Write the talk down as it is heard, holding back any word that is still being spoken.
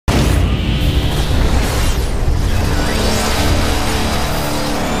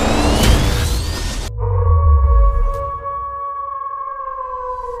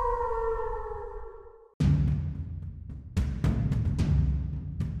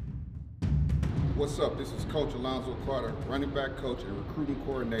What's up? This is Coach Alonzo Carter, running back coach and recruiting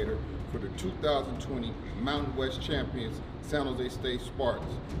coordinator for the 2020 Mountain West champions San Jose State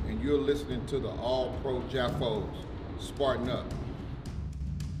Spartans, and you're listening to the All-Pro Jaffos. Spartan up.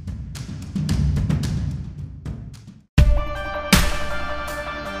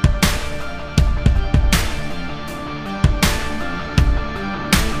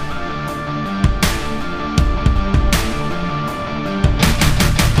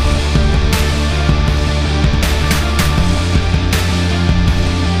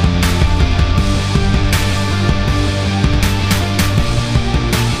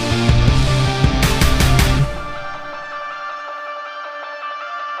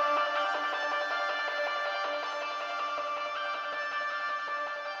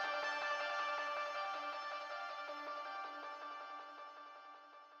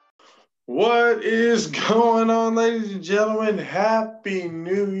 What is going on, ladies and gentlemen? Happy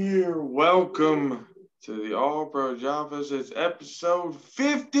New Year. Welcome to the All Pro Jaffos. It's episode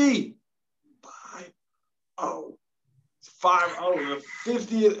 50. 5-0. It's 5-0. The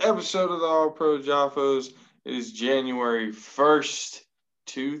 50th episode of the All Pro Jaffos. It is January 1st,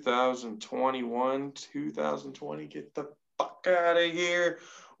 2021. 2020. Get the fuck out of here.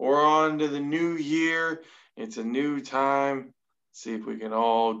 We're on to the new year. It's a new time. See if we can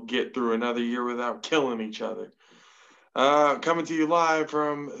all get through another year without killing each other. Coming to you live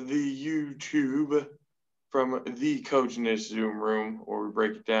from the YouTube, from the Coach Nish Zoom room, where we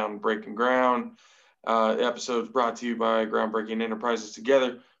break it down, breaking ground. The episode is brought to you by Groundbreaking Enterprises.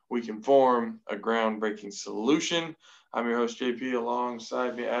 Together, we can form a groundbreaking solution. I'm your host, JP.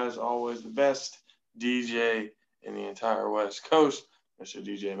 Alongside me, as always, the best DJ in the entire West Coast, Mr.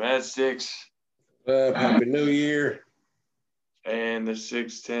 DJ Madsticks. Happy New Year. And the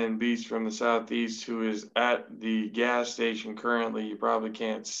 6'10 beast from the Southeast, who is at the gas station currently. You probably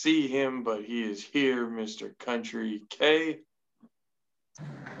can't see him, but he is here, Mr. Country K.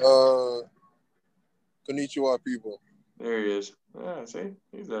 Konnichiwa, people. There he is. See?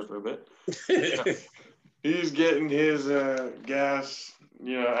 He's there for a bit. He's getting his gas,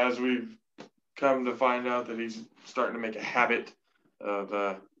 as we've come to find out that he's starting to make a habit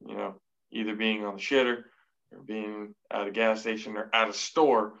of, either being on the shitter or being at a gas station or at a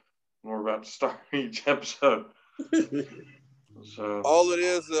store. And we're about to start each episode. So all it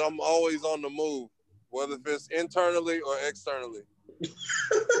is I'm always on the move, whether if it's internally or externally.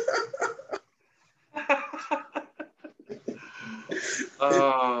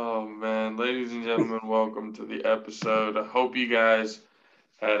 Oh man, ladies and gentlemen, welcome to the episode. I hope you guys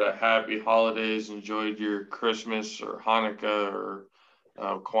had a happy holidays, enjoyed your Christmas or Hanukkah or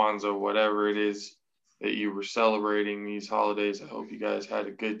Kwanzaa, whatever it is that you were celebrating these holidays. I hope you guys had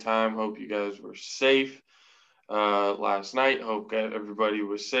a good time. Hope you guys were safe last night. Hope everybody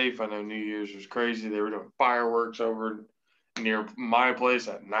was safe. I know New Year's was crazy. They were doing fireworks over near my place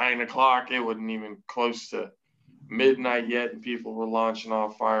at 9 o'clock. It wasn't even close to midnight yet, and people were launching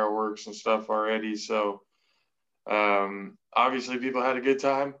off fireworks and stuff already. So obviously people had a good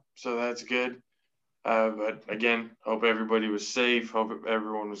time, so that's good. But again, hope everybody was safe. Hope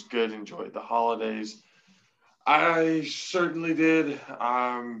everyone was good, enjoyed the holidays. I certainly did.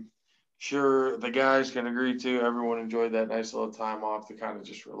 I'm sure the guys can agree too. Everyone enjoyed that nice little time off to kind of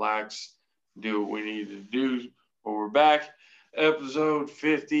just relax, do what we needed to do. But we're back, episode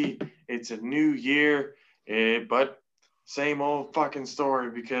 50. It's a new year, but same old fucking story,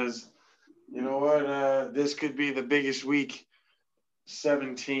 because you know what? This could be the biggest week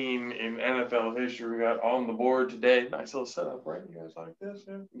 17 in NFL history. We got on the board today. Nice little setup, right? You guys like this?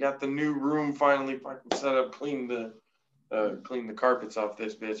 Yeah. We got the new room finally fucking set up. Clean the carpets off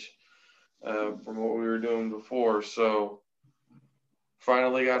this bitch from what we were doing before. So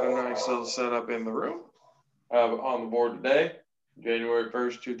finally got a nice little setup in the room. On the board today, January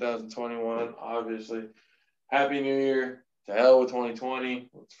 1st, 2021. Obviously, Happy New Year. To hell with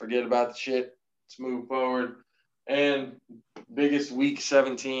 2020. Let's forget about the shit. Let's move forward. And biggest week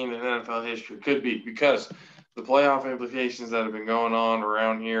 17 in NFL history could be, because the playoff implications that have been going on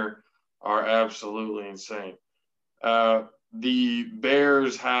around here are absolutely insane. The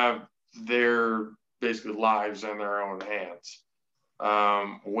Bears have their basically lives in their own hands.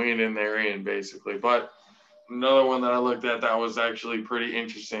 Win and they're in, basically. But another one that I looked at that was actually pretty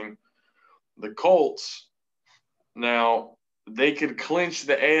interesting. The Colts, now, they could clinch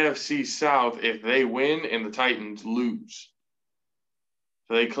the AFC South if they win and the Titans lose.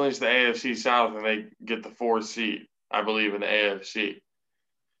 So they clinch the AFC South and they get the 4th seed, I believe, in the AFC.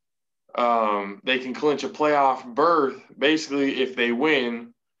 They can clinch a playoff berth basically if they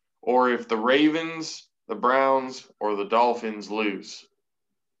win, or if the Ravens, the Browns, or the Dolphins lose.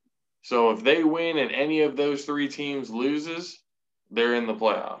 So if they win and any of those three teams loses, they're in the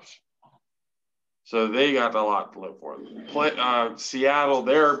playoffs. So they got a lot to live for. Seattle,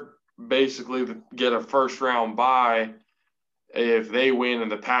 they're basically get a first round bye if they win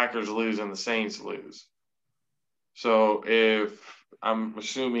and the Packers lose and the Saints lose. So if I'm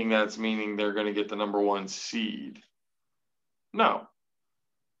assuming that's meaning they're going to get the number 1 seed. No.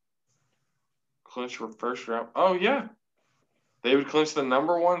 Clinch for first round. Oh, yeah. They would clinch the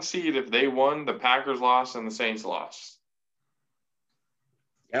number 1 seed if they won, the Packers lost, and the Saints lost.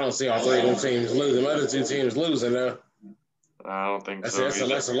 I don't see all three of them teams losing. The other two teams losing, though. I don't think so.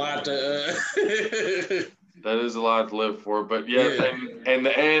 That's a lot to. That is a lot to live for, but yeah. And the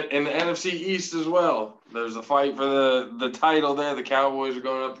NFC East as well. There's a fight for the title there. The Cowboys are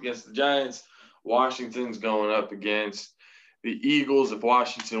going up against the Giants. Washington's going up against the Eagles. If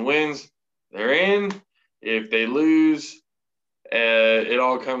Washington wins, they're in. If they lose, it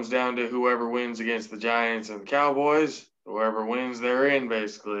all comes down to whoever wins against the Giants and the Cowboys. Whoever wins, they're in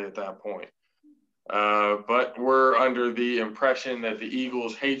basically at that point. But we're under the impression that the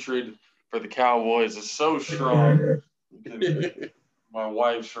Eagles' hatred for the Cowboys is so strong. My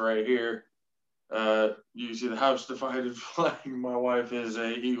wife's right here. You see the house divided flag. My wife is a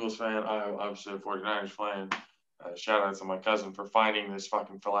Eagles fan. I'm obviously a 49ers fan. Shout out to my cousin for finding this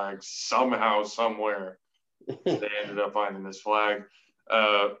fucking flag somehow, somewhere. They ended up finding this flag.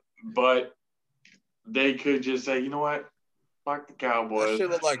 But they could just say, you know what? Fuck the Cowboys. That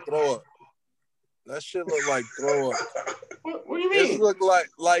shit look like throw up. What do you mean? It look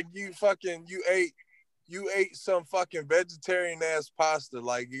like you ate some fucking vegetarian ass pasta.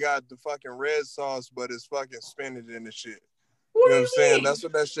 Like you got the fucking red sauce, but it's fucking spinach in the shit. You know what I'm saying? That's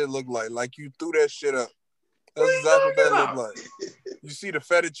what that shit look like. Like you threw that shit up. That's exactly what that look like. You see the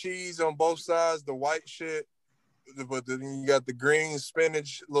feta cheese on both sides, the white shit, but then you got the green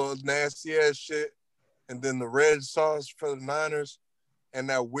spinach, little nasty ass shit, and then the red sauce for the Niners, and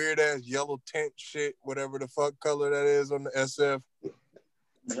that weird ass yellow tint shit, whatever the fuck color that is on the SF.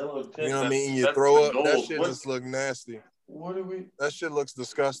 Yellow tint, you know what I mean? You throw up, that shit just look nasty. What are we? That shit looks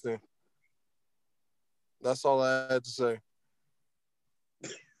disgusting. That's all I had to say.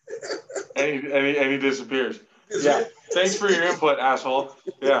 And he disappears. Yeah. Thanks for your input, asshole.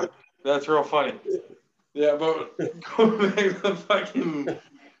 Yeah. That's real funny. Yeah, but going back to the fucking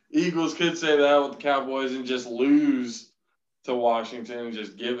Eagles could say that with the Cowboys and just lose to Washington and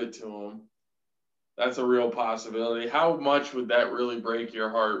just give it to them. That's a real possibility. How much would that really break your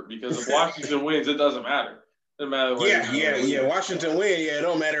heart? Because if Washington wins, it doesn't matter. It doesn't matter. Yeah. Washington win. Yeah, it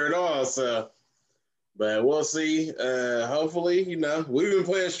don't matter at all. So, but we'll see. Hopefully, we've been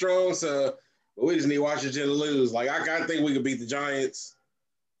playing strong, so but we just need Washington to lose. Like I think we could beat the Giants,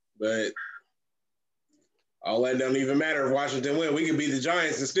 but all that don't even matter if Washington win. We could beat the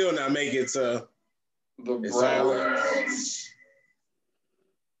Giants and still not make it. So the Browns.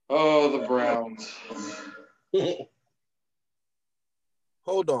 Oh, the Browns.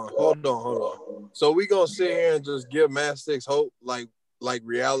 Hold on. So we gonna sit here and just give Mastics hope, like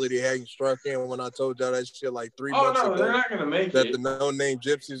reality hadn't struck in when I told y'all that shit like 3 months ago. Oh no, they're not gonna make that it. The no-name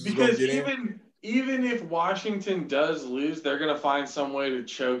gypsies is because gonna get in. Even if Washington does lose, they're gonna find some way to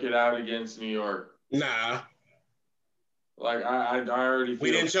choke it out against New York. Nah. Like I already feel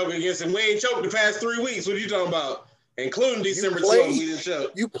we didn't choke against them. We ain't choked the past 3 weeks. What are you talking about? Including December 12th, we didn't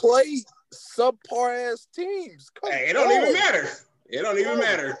choke. You played subpar ass teams. Hey, it don't even matter. It don't even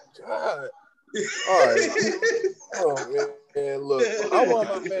matter. God. All right. Oh man, look, I want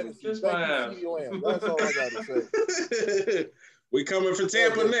my fantasy. Just my ass. That's all I gotta say. We coming for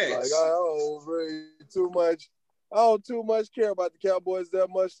Tampa next. Like, I don't really I don't too much care about the Cowboys that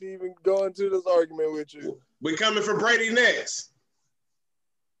much to even go into this argument with you. We coming for Brady next.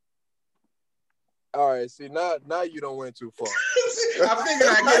 All right, see now you don't went too far. I figured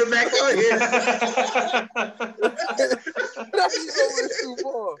I'd get it back on here. Now you don't went too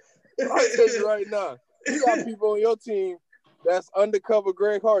far. I'll tell you right now. You got people on your team that's undercover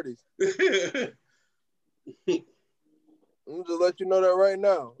Greg Hardy's. I'm just let you know that right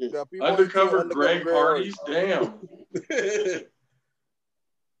now. You got people undercover Greg Hardy's. Damn.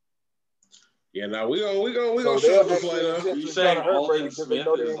 Yeah, now we gonna show up and play though. You saying Aldon Smith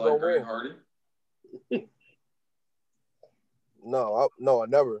is like Greg Hardy? No, I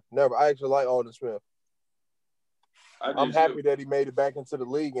never. I actually like Aldon Smith. I'm happy that he made it back into the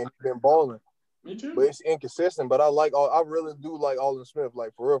league and he's been balling. Me too. But it's inconsistent. But I really do like Aldon Smith.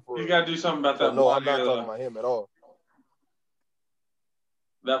 Like for real. You gotta do something about that. No, I'm not talking about him at all.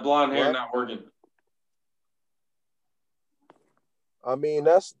 That blonde hair not working. I mean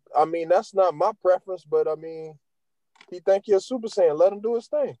that's not my preference, but I mean, he think he's a Super Saiyan. Let him do his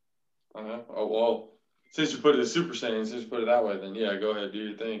thing. Oh, well, since you put it as Super Saiyan, since you put it that way, then yeah, go ahead, do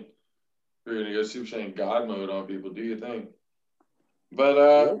your thing. You're going to go Super Saiyan God mode on people, do your thing.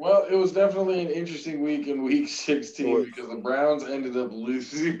 But, well, it was definitely an interesting week in week 16 because the Browns ended up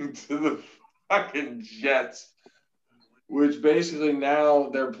losing to the fucking Jets, which basically now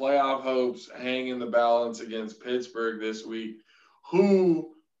their playoff hopes hang in the balance against Pittsburgh this week,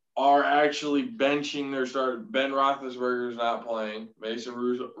 who are actually benching their starter. Ben Roethlisberger is not playing. Mason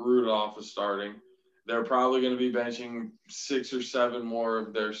Rudolph is starting. They're probably going to be benching 6 or 7 more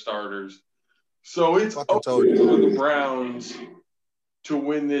of their starters. So it's open for the Browns to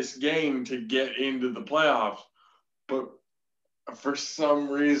win this game to get into the playoffs. But for some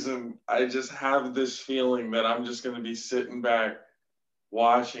reason, I just have this feeling that I'm just going to be sitting back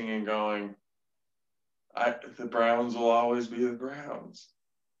watching and going, the Browns will always be the Browns.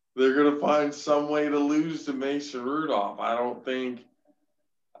 They're going to find some way to lose to Mason Rudolph. I don't think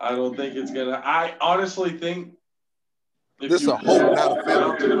it's going to. I honestly think this a hope, not a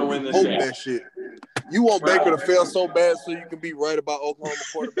feeling. Browns are going to win this hope game. That shit. You want Baker to fail so bad so you can be right about Oklahoma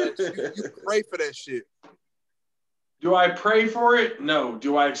quarterbacks. You pray for that shit. Do I pray for it? No.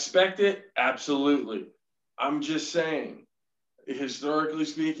 Do I expect it? Absolutely. I'm just saying, historically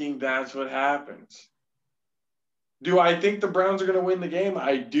speaking, that's what happens. Do I think the Browns are going to win the game?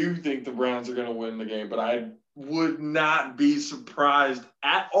 I do think the Browns are going to win the game, but I would not be surprised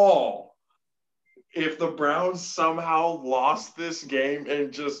at all if the Browns somehow lost this game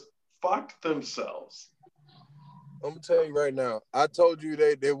and just fucked themselves. I'm going to tell you right now, I told you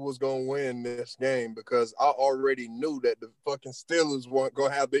they was going to win this game because I already knew that the fucking Steelers weren't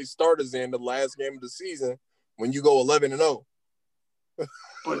going to have their starters in the last game of the season when you go 11-0.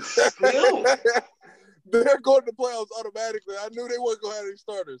 But still. They're going to playoffs automatically. I knew they weren't going to have any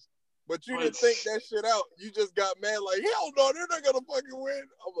starters. But you didn't think that shit out. You just got mad like, hell no, they're not going to fucking win.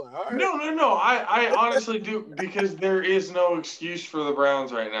 I'm like, all right. No. I honestly do, because there is no excuse for the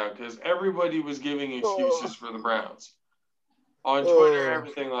Browns right now because everybody was giving excuses for the Browns. On Twitter,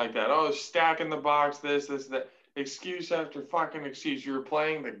 everything like that. Oh, stacking the box, this, that. Excuse after fucking excuse. You were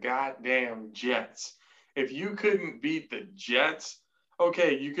playing the goddamn Jets. If you couldn't beat the Jets,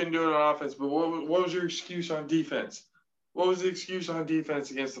 okay, you can do it on offense, but what was your excuse on defense? What was the excuse on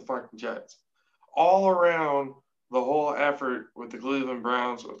defense against the fucking Jets? All around, the whole effort with the Cleveland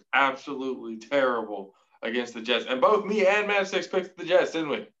Browns was absolutely terrible against the Jets. And both me and Matt Six picked the Jets, didn't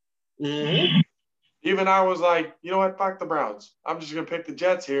we? Mm-hmm. Even I was like, you know what? Fuck the Browns. I'm just going to pick the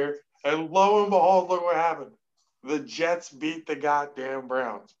Jets here. And lo and behold, look what happened. The Jets beat the goddamn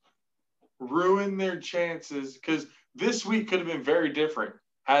Browns. Ruined their chances because this week could have been very different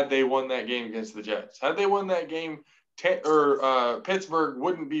had they won that game against the Jets. Had they won that game, Pittsburgh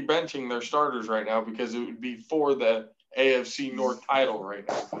wouldn't be benching their starters right now because it would be for the AFC North title right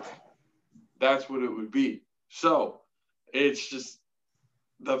now. That's what it would be. So it's just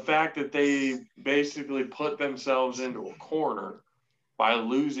the fact that they basically put themselves into a corner by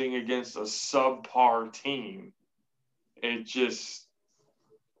losing against a subpar team.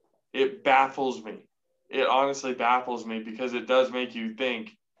 It baffles me. It honestly baffles me because it does make you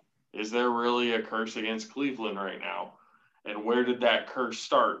think, is there really a curse against Cleveland right now? And where did that curse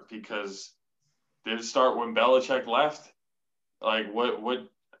start? Because did it start when Belichick left? Like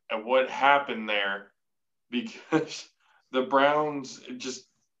what happened there? Because the Browns just,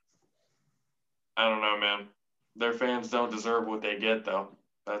 I don't know, man. Their fans don't deserve what they get, though.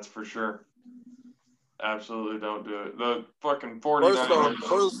 That's for sure. Absolutely don't do it. The fucking 49ers.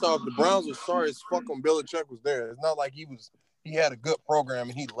 First off, the Browns were sorry as fuck when Belichick was there. It's not like he had a good program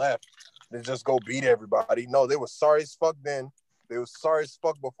and he left to just go beat everybody. No, they were sorry as fuck then. They were sorry as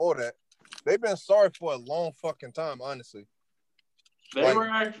fuck before that. They've been sorry for a long fucking time, honestly. They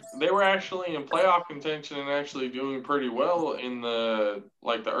were actually in playoff contention and actually doing pretty well in the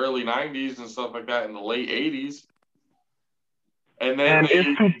early 90s and stuff like that, in the late 80s. And then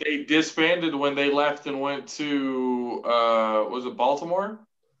they disbanded when they left and went to was it Baltimore?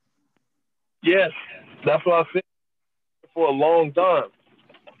 Yes, that's what I said for a long time.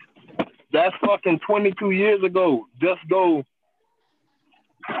 That's fucking 22 years ago. Just go,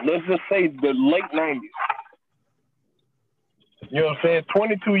 let's just say the late 90s. You know what I'm saying?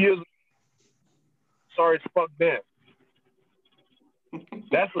 22 years ago. Sorry as fuck then.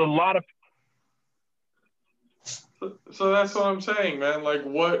 That's a lot of. So that's what I'm saying, man. Like,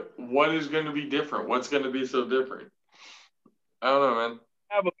 what is going to be different? What's going to be so different? I don't know, man.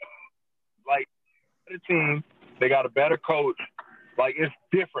 Have a better team. They got a better coach. Like, it's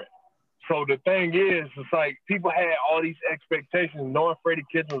different. So the thing is, it's like people had all these expectations knowing Freddie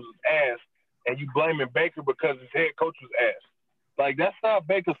Kitchens was ass, and you blaming Baker because his head coach was ass. Like, that's not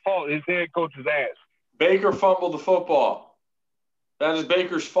Baker's fault. His head coach's ass. Baker fumbled the football. That is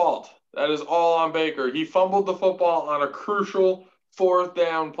Baker's fault. That is all on Baker. He fumbled the football on a crucial fourth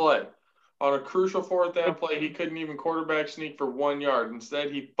down play. On a crucial fourth down play, he couldn't even quarterback sneak for 1 yard.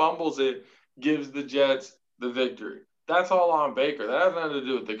 Instead, he fumbles it, gives the Jets the victory. That's all on Baker. That has nothing to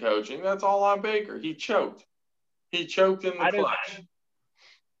do with the coaching. That's all on Baker. He choked. He choked in the clutch.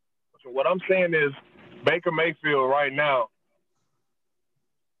 So what I'm saying is Baker Mayfield right now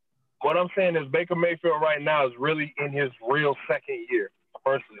is really in his real second year,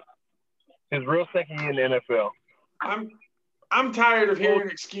 personally. His real second year in the NFL. I'm tired of hearing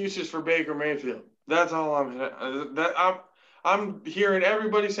excuses for Baker Mayfield. That's all I'm hearing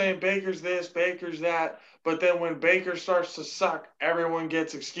everybody saying Baker's this, Baker's that, but then when Baker starts to suck, everyone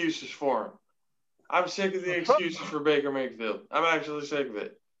gets excuses for him. I'm sick of the excuses for Baker Mayfield. I'm actually sick of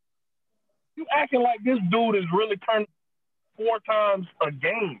it. You acting like this dude is really turning 4 times a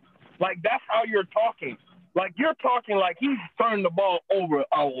game. Like, that's how you're talking. Like, you're talking like he's turned the ball over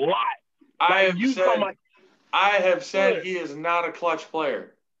a lot. I have said he is not a clutch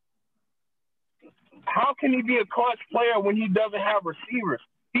player. How can he be a clutch player when he doesn't have receivers?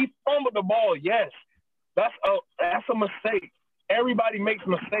 He fumbled the ball, yes. That's a mistake. Everybody makes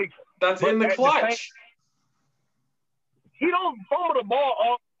mistakes. That's in the clutch. He don't fumble the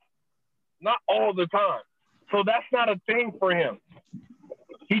ball not all the time. So that's not a thing for him.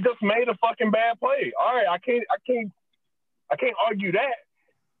 He just made a fucking bad play. All right, I can't argue that.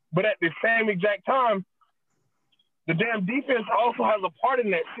 But at the same exact time, the damn defense also has a part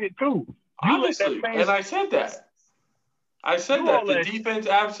in that shit too. Obviously, and I said that. The defense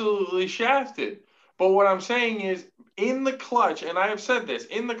absolutely shafted. But what I'm saying is, in the clutch, and I have said this,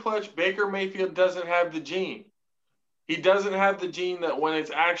 in the clutch, Baker Mayfield doesn't have the gene. He doesn't have the gene that when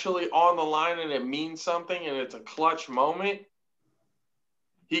it's actually on the line and it means something and it's a clutch moment,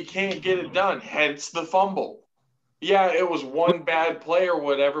 he can't get it done, hence the fumble. Yeah, it was one bad play or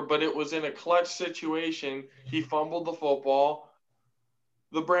whatever, but it was in a clutch situation. He fumbled the football.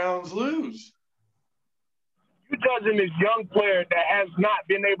 The Browns lose. You're judging this young player that has not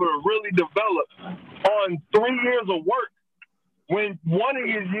been able to really develop on 3 years of work. When one of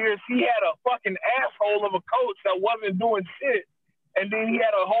his years, he had a fucking asshole of a coach that wasn't doing shit, and then he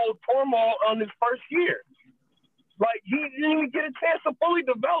had a whole turmoil on his first year. Like, he didn't even get a chance to fully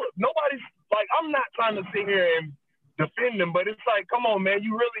develop. Nobody's, like, I'm not trying to sit here and defend him, but it's like, come on, man,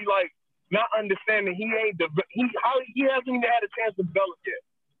 you really, like, not understanding he hasn't even had a chance to develop yet.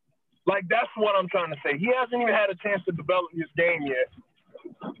 Like, that's what I'm trying to say. He hasn't even had a chance to develop his game yet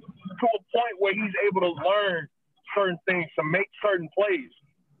to a point where he's able to learn certain things, to make certain plays.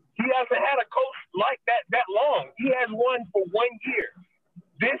 He hasn't had a coach like that long. He has one for 1 year,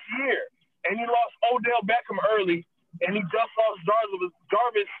 this year, and he lost Odell Beckham early, and he just lost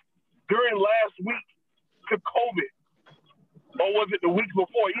Jarvis during last week to COVID. Or was it the week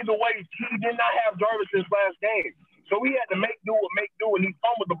before? Either way, he did not have Jarvis his last game. So he had to make do, and he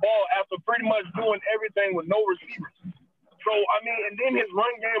fumbled the ball after pretty much doing everything with no receivers. So, I mean, and then his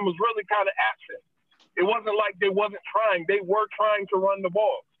run game was really kind of absent. It wasn't like they wasn't trying. They were trying to run the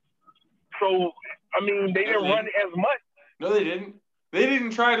ball. So, I mean, they didn't run it as much. No, they didn't. They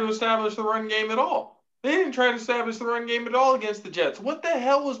didn't try to establish the run game at all. They didn't try to establish the run game at all against the Jets. What the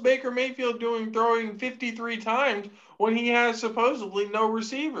hell was Baker Mayfield doing throwing 53 times when he has supposedly no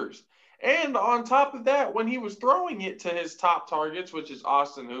receivers? And on top of that, when he was throwing it to his top targets, which is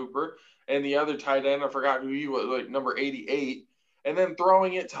Austin Hooper and the other tight end, I forgot who he was, like number 88, and then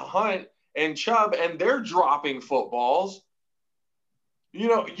throwing it to Hunt and Chubb, and they're dropping footballs. You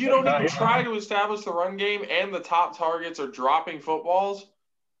know, you don't even try to establish the run game and the top targets are dropping footballs.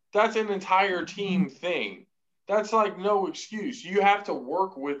 That's an entire team thing. That's like no excuse. You have to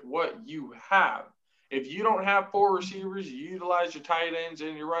work with what you have. If you don't have 4 receivers, you utilize your tight ends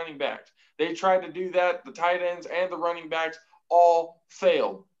and your running backs. They tried to do that. The tight ends and the running backs all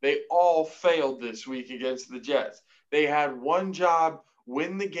failed. They all failed this week against the Jets. They had one job,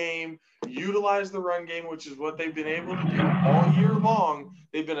 win the game, utilize the run game, which is what they've been able to do all year long.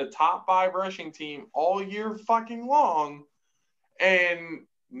 They've been a top 5 rushing team all year fucking long. And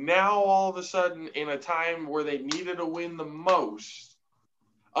now all of a sudden, in a time where they needed to win the most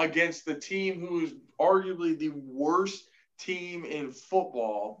against the team who is arguably the worst team in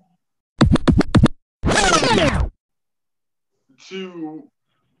football,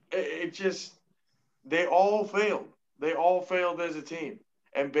 they all failed. They all failed as a team.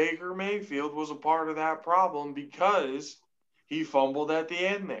 And Baker Mayfield was a part of that problem because he fumbled at the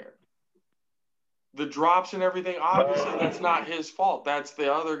end there. The drops and everything, obviously, that's not his fault. That's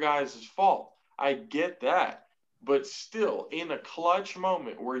the other guy's fault. I get that. But still, in a clutch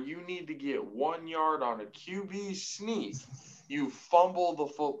moment where you need to get 1 yard on a QB sneak, you fumble the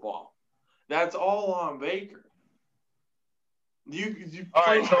football. That's all on Baker. You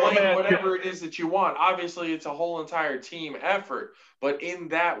blame whatever it is that you want. Obviously, it's a whole entire team effort. But in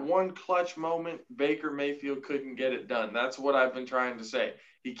that one clutch moment, Baker Mayfield couldn't get it done. That's what I've been trying to say.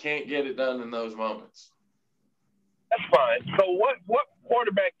 He can't get it done in those moments. That's fine. So what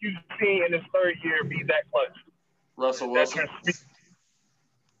quarterback you see in his third year be that clutch? Russell Wilson.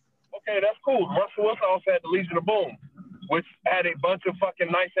 Okay, that's cool. Russell Wilson also had the Legion of Boom, which had a bunch of fucking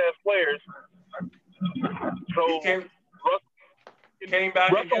nice-ass players. So he came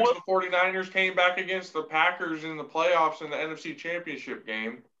back against the 49ers, came back against the Packers in the playoffs in the NFC Championship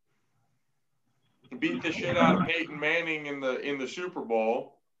game. Beat the shit out of Peyton Manning in the Super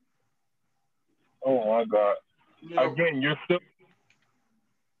Bowl. Oh my God. Again, you're still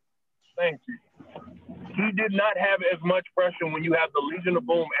 – thank you. He did not have as much pressure when you have the Legion of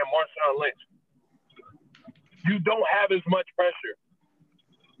Boom and Marshawn Lynch. You don't have as much pressure.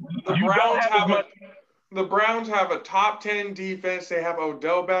 The Browns have a top 10 defense. They have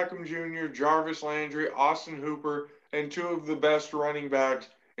Odell Beckham Jr., Jarvis Landry, Austin Hooper, and two of the best running backs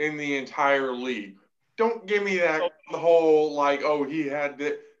in the entire league. Don't give me that whole he had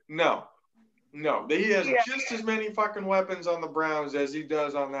that. No. He has just as many fucking weapons on the Browns as he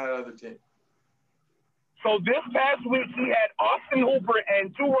does on that other team. So this past week, he had Austin Hooper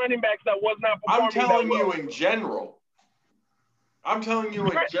and two running backs that was not performing. I'm telling you in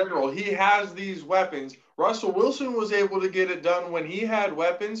general. He has these weapons. Russell Wilson was able to get it done when he had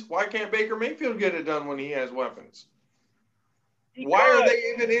weapons. Why can't Baker Mayfield get it done when he has weapons? Why are they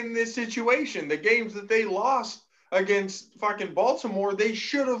even in this situation? The games that they lost against fucking Baltimore, they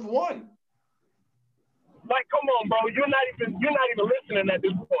should have won. Like, come on, bro. You're not even listening at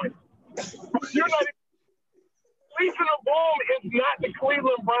this point. You're not even. Legion of Boom is not the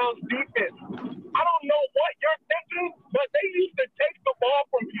Cleveland Browns defense. I don't know what you're thinking, but they used to take the ball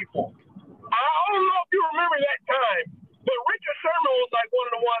from people. I don't know if you remember that time, but Richard Sherman was like one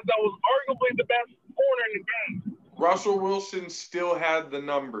of the ones that was arguably the best corner in the game. Russell Wilson still had the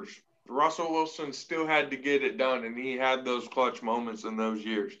numbers. Russell Wilson still had to get it done, and he had those clutch moments in those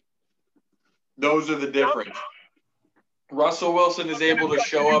years. Those are the difference. Russell Wilson is able to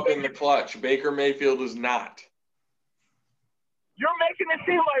show up in the clutch. Baker Mayfield is not. You're making it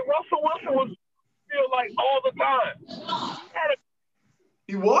seem like Russell Wilson was feel like all the time.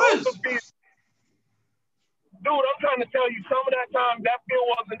 He was. Dude, I'm trying to tell you, some of that time, that field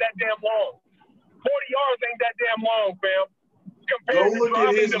wasn't that damn long. 40 yards ain't that damn long, fam. Go look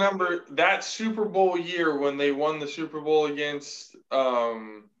at his number. That Super Bowl year when they won the Super Bowl against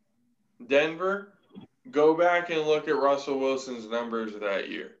Denver, go back and look at Russell Wilson's numbers that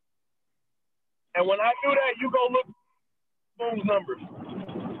year. And when I do that, you go look at Boom's numbers.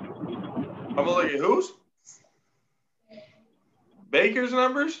 I'm going to look at whose? Baker's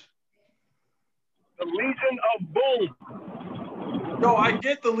numbers? The Legion of Boom. No, I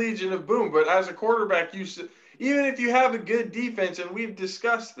get the Legion of Boom, but as a quarterback, even if you have a good defense, and we've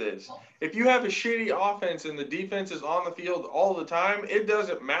discussed this, if you have a shitty offense and the defense is on the field all the time, it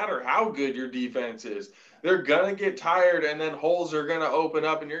doesn't matter how good your defense is. They're going to get tired, and then holes are going to open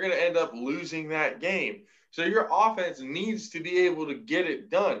up, and you're going to end up losing that game. So your offense needs to be able to get it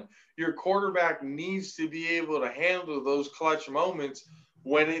done. Your quarterback needs to be able to handle those clutch moments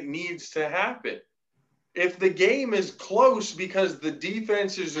when it needs to happen. If the game is close because the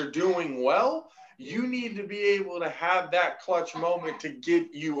defenses are doing well, you need to be able to have that clutch moment to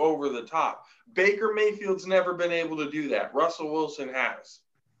get you over the top. Baker Mayfield's never been able to do that. Russell Wilson has.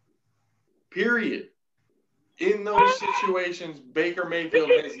 Period. In those situations, Baker Mayfield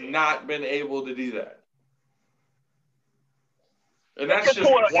has not been able to do that. And that's just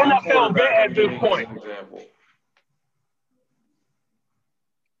one quarterback at this point. Example.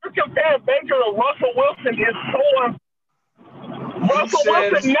 You're comparing Baker to Russell Wilson is so Russell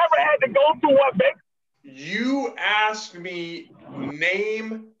Wilson never had to go through what Baker. You asked me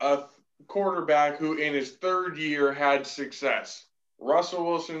name a quarterback who in his third year had success. Russell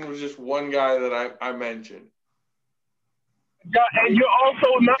Wilson was just one guy that I mentioned. Yeah, and you're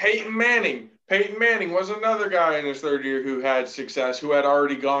also not Peyton Manning. Peyton Manning was another guy in his third year who had success, who had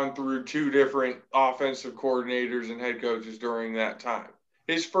already gone through two different offensive coordinators and head coaches during that time.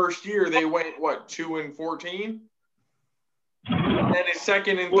 His first year, they went, 2-14? And then his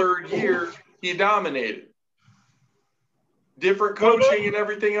second and third year, he dominated. Different coaching and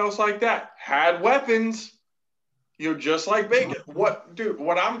everything else like that. Had weapons, just like Baker.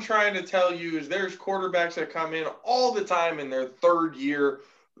 What I'm trying to tell you is there's quarterbacks that come in all the time in their third year,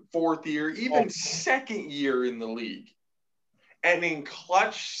 fourth year, even second year in the league. And in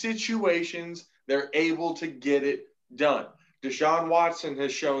clutch situations, they're able to get it done. Deshaun Watson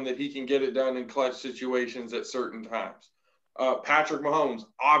has shown that he can get it done in clutch situations at certain times. Patrick Mahomes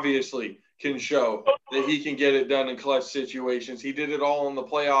obviously can show that he can get it done in clutch situations. He did it all in the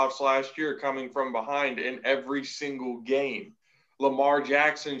playoffs last year, coming from behind in every single game. Lamar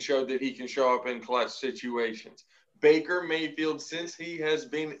Jackson showed that he can show up in clutch situations. Baker Mayfield, since he has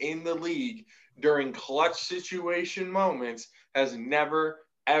been in the league during clutch situation moments, has never,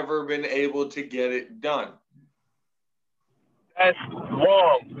 ever been able to get it done. That's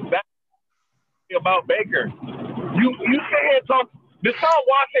wrong. That's about Baker. You sit here and talk. Deshaun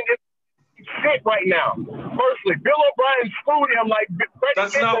Watson is shit right now. Firstly, Bill O'Brien screwed him like Freddie.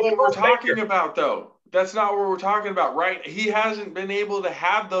 That's not what we're talking about, though. That's not what we're talking about, right? He hasn't been able to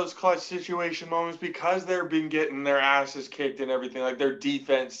have those clutch situation moments because they've been getting their asses kicked and everything. Like, their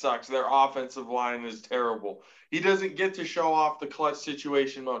defense sucks. Their offensive line is terrible. He doesn't get to show off the clutch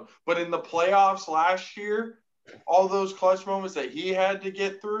situation mode. But in the playoffs last year, all those clutch moments that he had to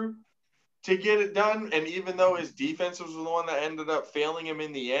get through to get it done, and even though his defense was the one that ended up failing him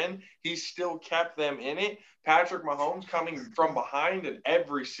in the end, he still kept them in it. Patrick Mahomes coming from behind in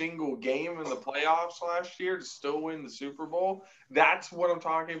every single game in the playoffs last year to still win the Super Bowl. That's what I'm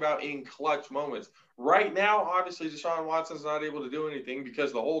talking about in clutch moments. Right now, obviously, Deshaun Watson's not able to do anything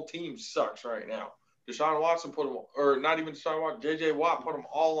because the whole team sucks right now. Deshaun Watson put him, or not even Deshaun Watson, J.J. Watt put them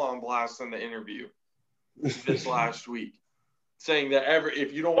all on blast in the interview this last week, saying that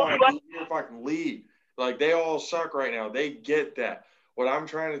if you don't want to leave, you fucking leave. Like, they all suck right now. They get that. What I'm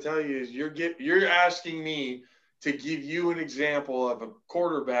trying to tell you is you're asking me to give you an example of a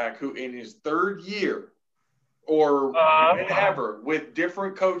quarterback who in his third year or whenever with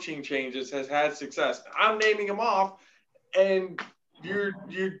different coaching changes has had success. I'm naming them off, and you're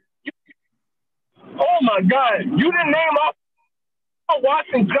oh my God, you didn't name off.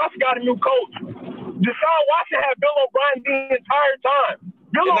 Watson just got a new coach. Deshaun Watson had Bill O'Brien the entire time.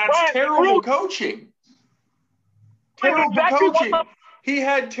 And that's terrible coaching. Terrible coaching. He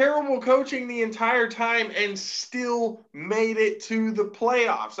had terrible coaching the entire time and still made it to the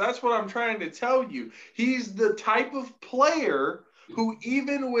playoffs. That's what I'm trying to tell you. He's the type of player who,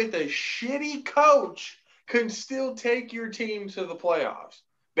 even with a shitty coach, can still take your team to the playoffs.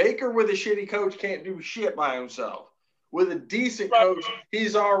 Baker with a shitty coach can't do shit by himself. With a decent coach,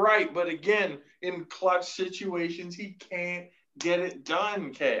 he's all right. But again, in clutch situations, he can't get it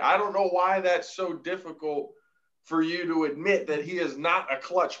done, Kay. I don't know why that's so difficult for you to admit that he is not a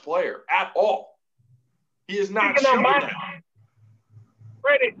clutch player at all. He is not showing that.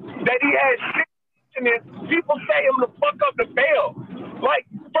 Credit that he has shit in it. People say him to fuck up the fail. Like,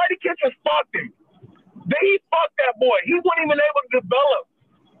 Freddie Kitchens fucked him. He fucked that boy. He wasn't even able to develop.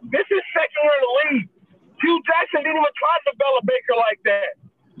 This is second year in the league. Hugh Jackson didn't even try to develop Baker like that.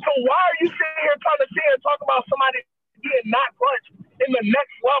 So why are you sitting here trying to sit and talk about somebody being not clutch in the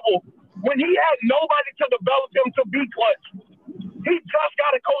next level when he had nobody to develop him to be clutch? He just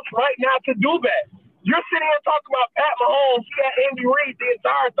got a coach right now to do that. You're sitting here talking about Pat Mahomes. He had Andy Reid the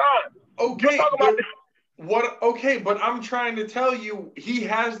entire time. But I'm trying to tell you, he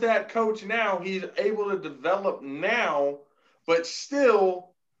has that coach now. He's able to develop now, but still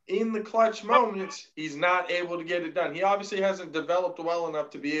in the clutch moments, he's not able to get it done. He obviously hasn't developed well enough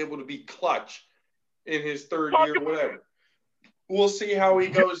to be able to be clutch in his third year, whatever. We'll see how he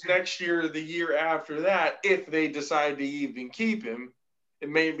goes next year or the year after that, if they decide to even keep him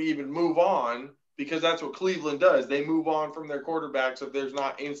and maybe even move on, because that's what Cleveland does. They move on from their quarterbacks if there's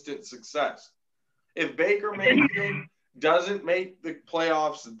not instant success. If Baker Mayfield doesn't make the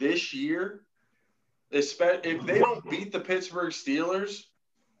playoffs this year, if they don't beat the Pittsburgh Steelers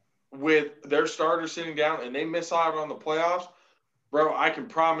with their starter sitting down and they miss out on the playoffs, bro, I can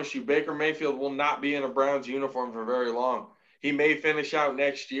promise you Baker Mayfield will not be in a Browns uniform for very long. He may finish out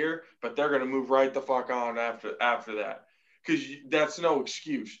next year, but they're going to move right the fuck on after that, because that's no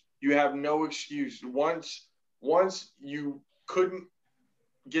excuse. You have no excuse. Once you couldn't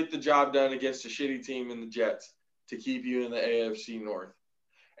get the job done against a shitty team in the Jets to keep you in the AFC North,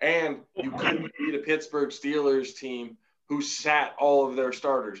 and you couldn't beat a Pittsburgh Steelers team who sat all of their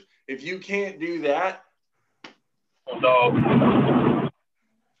starters. If you can't do that, have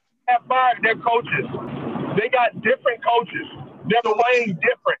fired their coaches. They got different coaches. They're playing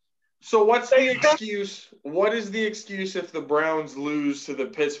different. So what's the excuse? What is the excuse if the Browns lose to the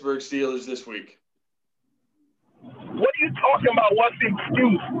Pittsburgh Steelers this week? What are you talking about? What's the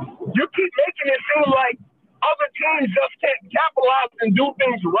excuse? You keep making it seem like other teams just can't capitalize and do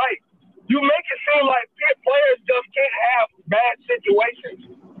things right. You make it seem like players just can't have bad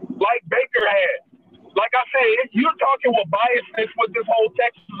situations. like Baker had. Like I said, if you're talking with biasness with this whole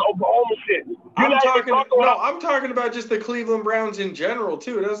Texas Oklahoma shit. I'm talking about just the Cleveland Browns in general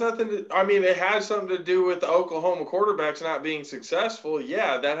too. It has nothing to. I mean, it has something to do with the Oklahoma quarterbacks not being successful.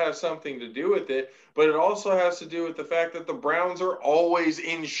 Yeah, that has something to do with it. But it also has to do with the fact that the Browns are always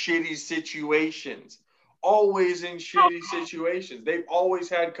in shitty situations. Always in shitty situations. They've always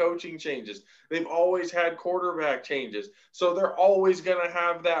had coaching changes. They've always had quarterback changes. So they're always going to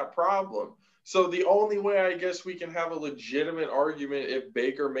have that problem. So the only way I guess we can have a legitimate argument if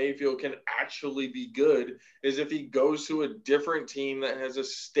Baker Mayfield can actually be good is if he goes to a different team that has a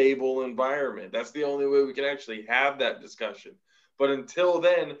stable environment. That's the only way we can actually have that discussion. But until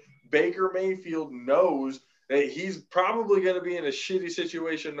then, Baker Mayfield knows that he's probably going to be in a shitty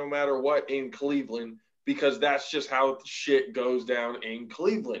situation no matter what in Cleveland because that's just how shit goes down in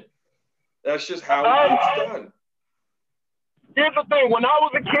Cleveland. That's just how it's done. Here's the thing. When I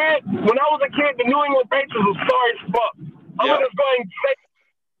was a kid, the New England Patriots was sorry as fuck. I'm just going to say,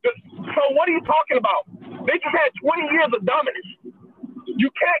 so what are you talking about? They just had 20 years of dominance. You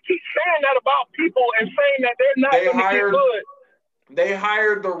can't keep saying that about people and saying that they're not going to get good. They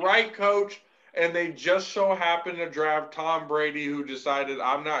hired the right coach, and they just so happened to draft Tom Brady, who decided,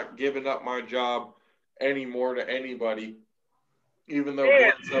 I'm not giving up my job anymore to anybody, even though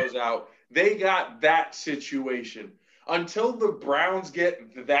Bledsoe's out. They got that situation. Until the Browns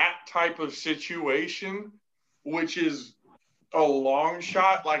get that type of situation, which is a long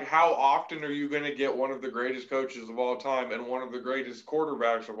shot, like how often are you going to get one of the greatest coaches of all time and one of the greatest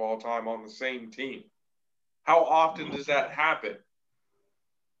quarterbacks of all time on the same team? How often does that happen?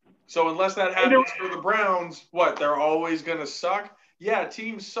 So unless that happens for the Browns, what, they're always going to suck? Yeah,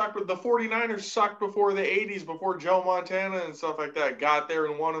 teams suck, but the 49ers sucked before the 80s, before Joe Montana and stuff like that got there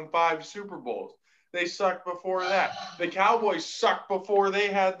and won 5 Super Bowls. They sucked before that. The Cowboys sucked before they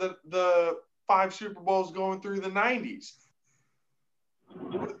had the 5 Super Bowls going through the 90s.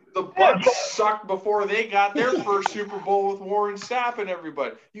 The Bucs sucked before they got their first Super Bowl with Warren Sapp and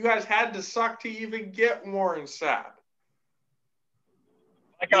everybody. You guys had to suck to even get Warren Sapp.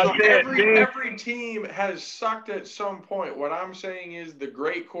 Like I said, every team has sucked at some point. What I'm saying is the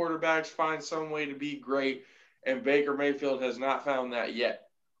great quarterbacks find some way to be great, and Baker Mayfield has not found that yet.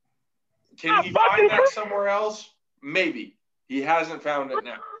 Can he find that somewhere else? Maybe. He hasn't found it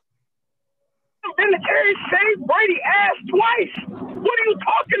now. Vinatieri saved Brady's ass twice. What are you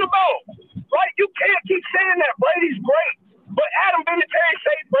talking about? Right? You can't keep saying that Brady's great, but Adam Vinatieri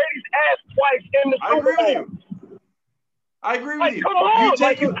saved Brady's ass twice in the Super Bowl. I agree with you. Come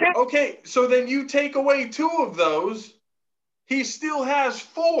on. Okay, so then you take away 2 of those, he still has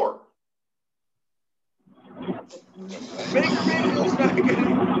 4. Baker Mayfield's not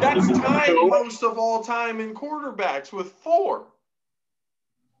getting. That's tied most of all time in quarterbacks with 4.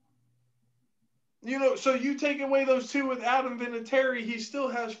 You know, so you take away those 2 with Adam Vinatieri, he still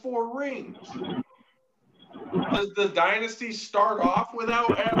has 4 rings. Does the dynasty start off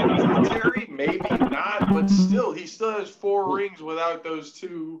without Adam Vinatieri? Maybe not, but still, he still has 4 rings without those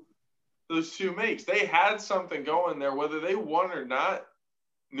two mates. They had something going there, whether they won or not.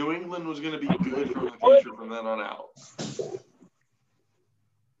 New England was going to be good for the future from then on out.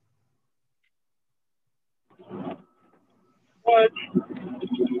 What?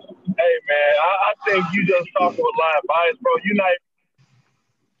 Hey, man, I think you just talking with live bias, bro. You're not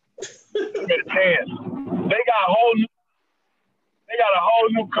even a chance. They got a whole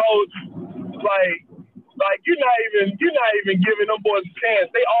new coach. Like you're not even giving them boys a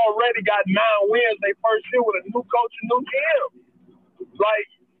chance. They already got 9 wins they first year with a new coach and new GM.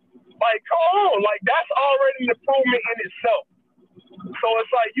 Like, come on. Like, that's already an improvement in itself. So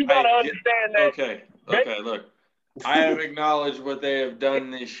it's like, you got to understand that. Okay, look. I have acknowledged what they have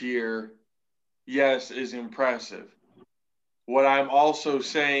done this year, yes, is impressive. What I'm also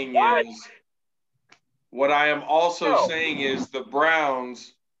saying is the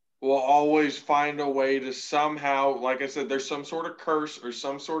Browns will always find a way to somehow, like I said, there's some sort of curse or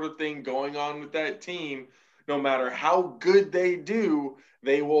some sort of thing going on with that team. No matter how good they do,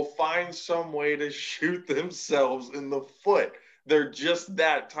 they will find some way to shoot themselves in the foot. They're just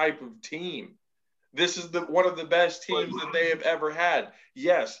that type of team. This is one of the best teams that they have ever had.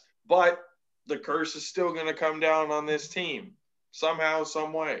 Yes, but the curse is still going to come down on this team somehow,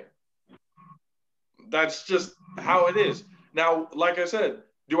 some way. That's just how it is. Now, like I said,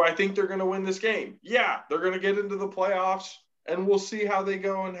 do I think they're going to win this game? Yeah, they're going to get into the playoffs, and we'll see how they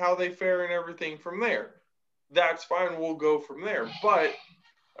go and how they fare and everything from there. That's fine. We'll go from there. But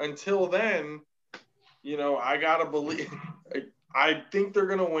until then, you know, I got to believe – I think they're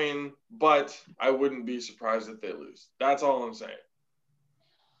going to win, but I wouldn't be surprised if they lose. That's all I'm saying.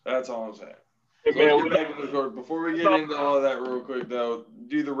 That's all I'm saying. Hey, So man, let's get back into the court. Before we get into all of that real quick, though,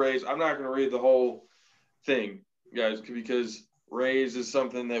 do the Rays. I'm not going to read the whole thing, guys, because Rays is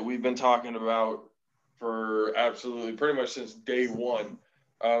something that we've been talking about for absolutely pretty much since day one.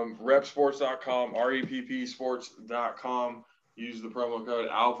 Repsports.com, reppsports.com. Use the promo code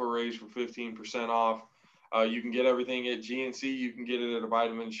Alpha Rays for 15% off. You can get everything at GNC. You can get it at a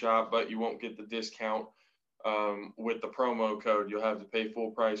vitamin shop, but you won't get the discount with the promo code. You'll have to pay full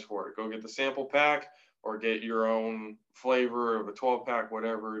price for it. Go get the sample pack or get your own flavor of a 12-pack,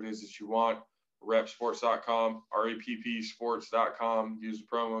 whatever it is that you want. Repsports.com, reppsports.com. Use the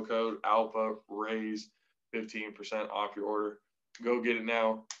promo code Alpha Rays, 15% off your order. Go get it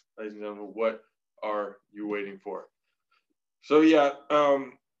now, ladies and gentlemen. What are you waiting for? So yeah,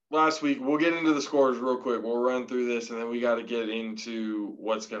 last week we'll get into the scores real quick. We'll run through this, and then we got to get into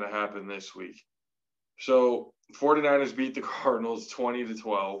what's going to happen this week. So 49ers beat the Cardinals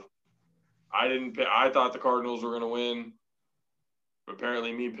 20-12. I thought the Cardinals were going to win.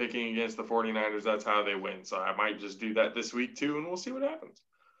 Apparently, me picking against the 49ers, that's how they win. So I might just do that this week too, and we'll see what happens.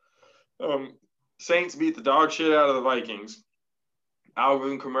 Saints beat the dog shit out of the Vikings.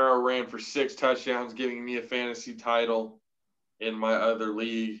 Alvin Kamara ran for 6 touchdowns, giving me a fantasy title in my other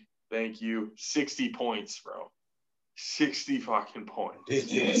league. Thank you. 60 points, bro. 60 fucking points.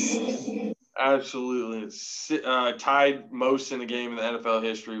 Absolutely. Tied most in the game in the NFL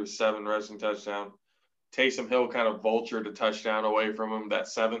history with 7 rushing touchdowns. Taysom Hill kind of vultured a touchdown away from him, that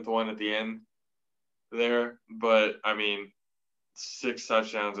 7th one at the end there. But, I mean, 6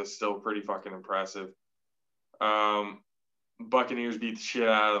 touchdowns is still pretty fucking impressive. Buccaneers beat the shit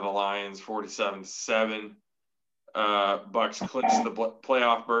out of the Lions 47-7. Bucks clinched the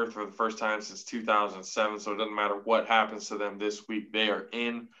playoff berth for the first time since 2007, so it doesn't matter what happens to them this week. They are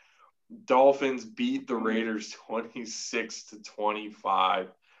in. Dolphins beat the Raiders 26-25.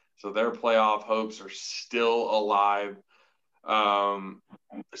 So their playoff hopes are still alive.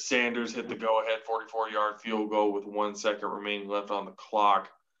 Sanders hit the go-ahead 44-yard field goal with 1 second remaining left on the clock.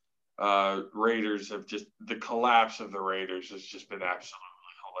 Raiders have the collapse of the Raiders has just been absolutely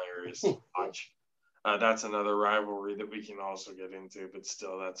hilarious to watch. That's another rivalry that we can also get into, but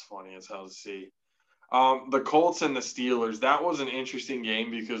still, that's funny as hell to see. The Colts and the Steelers, that was an interesting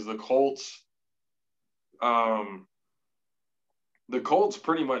game because the Colts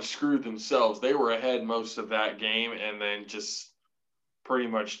pretty much screwed themselves. They were ahead most of that game and then just pretty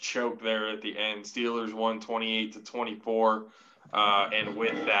much choked there at the end. Steelers won 28-24. And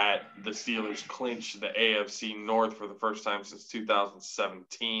with that, the Steelers clinched the AFC North for the first time since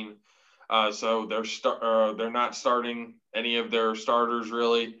 2017. So they're not starting any of their starters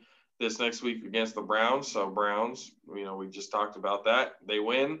really this next week against the Browns. So Browns, we just talked about that. They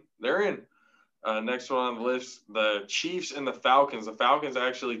win, they're in. Next one on the list, the Chiefs and the Falcons. The Falcons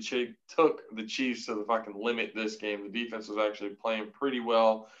actually took the Chiefs to the fucking limit this game. The defense was actually playing pretty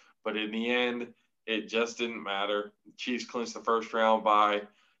well, but in the end, it just didn't matter. The Chiefs clinched the first round by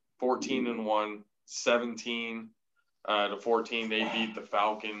 14-1, 17-14. They beat the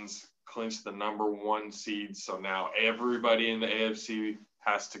Falcons, clinched the number 1 seed. So now everybody in the AFC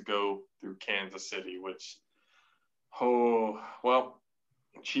has to go through Kansas City, which,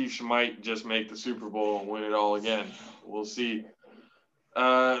 Chiefs might just make the Super Bowl and win it all again. We'll see.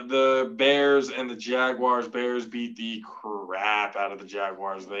 The Bears and the Jaguars. Bears beat the crap out of the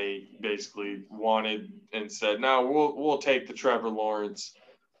Jaguars. They basically wanted and said, "No, we'll take the Trevor Lawrence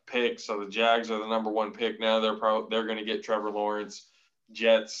pick." So the Jags are the number 1 pick now. They're going to get Trevor Lawrence.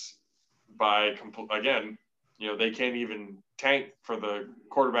 Jets they can't even tank for the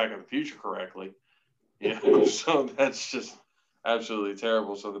quarterback of the future correctly. So that's just absolutely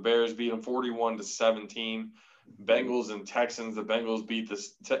terrible. So the Bears beat them 41-17. Bengals and Texans. The Bengals beat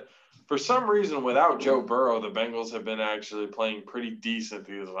for some reason, without Joe Burrow, the Bengals have been actually playing pretty decent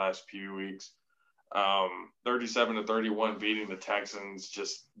these last few weeks. 37-31 beating the Texans.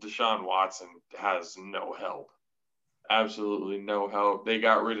 Just Deshaun Watson has no help. Absolutely no help. They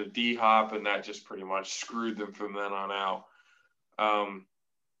got rid of D-Hop, and that just pretty much screwed them from then on out.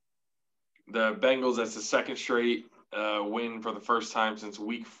 The Bengals, that's the second straight win for the first time since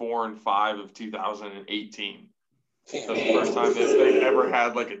week 4 and 5 of 2018. So the first time that they've ever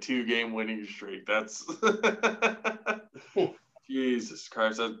had like a 2-game winning streak. That's Jesus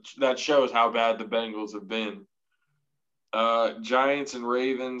Christ. That shows how bad the Bengals have been. Giants and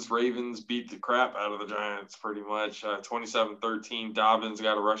Ravens. Ravens beat the crap out of the Giants pretty much. 27-13. Dobbins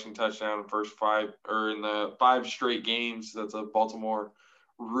got a rushing touchdown in the 5 straight games. That's a Baltimore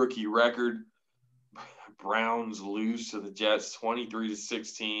rookie record. Browns lose to the Jets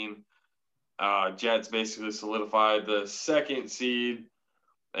 23-16. Jets basically solidified the 2nd seed.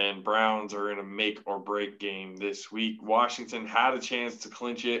 and Browns are in a make or break game this week. Washington had a chance to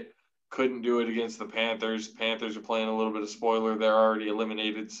clinch it, couldn't do it against the Panthers. Panthers are playing a little bit of spoiler. They're already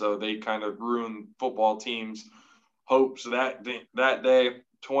eliminated, so they kind of ruined football teams' hopes that day,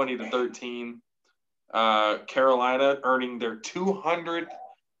 20-13. Carolina earning their 200th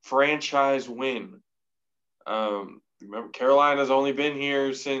franchise win. Remember, Carolina's only been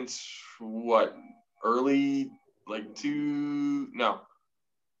here since what? Late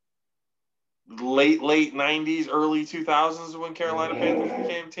 90s, early 2000s when Carolina Panthers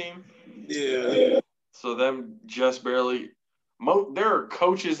became a team. Yeah. So them just barely. There are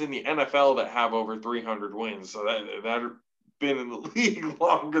coaches in the NFL that have over 300 wins. So that have been in the league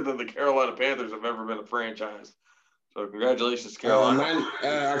longer than the Carolina Panthers have ever been a franchise. So congratulations, Carolina.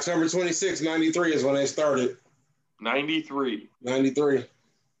 October 26, 93 is when they started. 93. 93.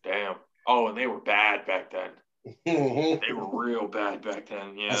 Damn. Oh, and they were bad back then. Mm-hmm. They were real bad back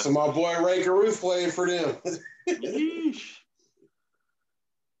then, yeah. That's when my boy Ray Caruth played for them. Yeesh.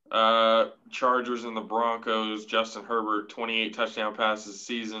 Chargers and the Broncos. Justin Herbert, 28 touchdown passes this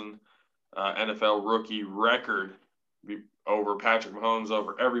season. NFL rookie record over Patrick Mahomes,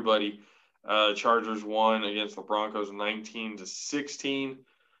 over everybody. Chargers won against the Broncos 19-16.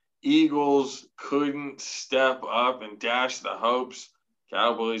 Eagles couldn't step up and dash the hopes.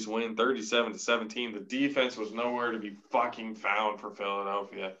 Cowboys win 37-17. The defense was nowhere to be fucking found for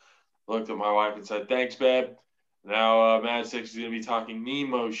Philadelphia. Looked at my wife and said, "Thanks, babe." Now Mad Six is going to be talking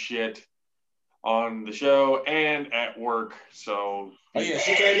Nemo shit on the show and at work. So, oh yeah,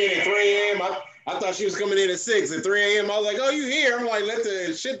 she came in at 3 a.m. I thought she was coming in at 6. At 3 a.m. I was like, "Oh, you here?" I'm like, "Let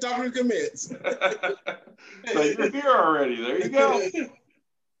the shit talking commence." So you're here already. There you go.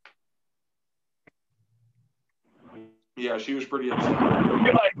 Yeah, she was pretty upset.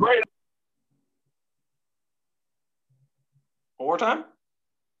 You're like, great. One more time?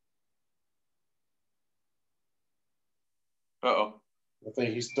 Uh-oh. I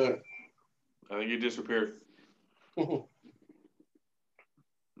think he's stuck. I think he disappeared. You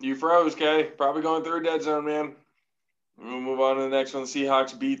froze, Kay. Probably going through a dead zone, man. We'll move on to the next one.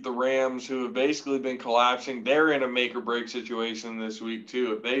 Seahawks beat the Rams, who have basically been collapsing. They're in a make-or-break situation this week,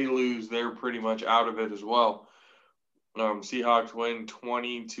 too. If they lose, they're pretty much out of it as well. Seahawks win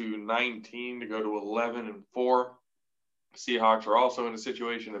 20-19 to go to 11-4. Seahawks are also in a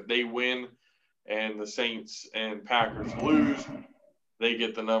situation if they win and the Saints and Packers lose, they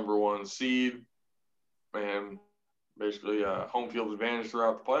get the number 1 seed and basically home field advantage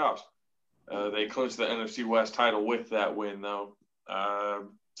throughout the playoffs. They clinched the NFC West title with that win, though.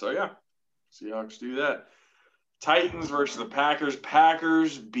 So, yeah, Seahawks do that. Titans versus the Packers.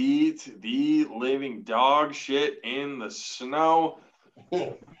 Packers beat the living dog shit in the snow.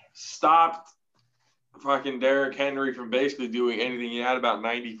 Stopped fucking Derrick Henry from basically doing anything. He had about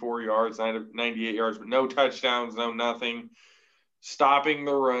 94 yards, 98 yards, but no touchdowns, no nothing. Stopping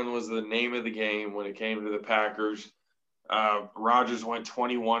the run was the name of the game when it came to the Packers. Rodgers went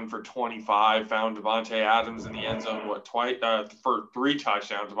 21 for 25, found Devontae Adams in the end zone, for 3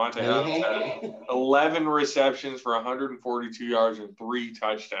 touchdowns. Devontae Adams had 11 receptions for 142 yards and 3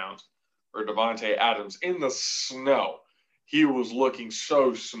 touchdowns for Devontae Adams in the snow. He was looking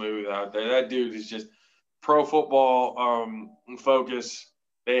so smooth out there. That dude is just Pro Football Focus.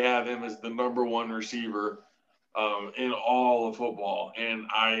 They have him as the number 1 receiver in all of football. And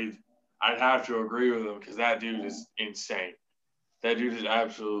I'd have to agree with him because that dude is insane. That dude is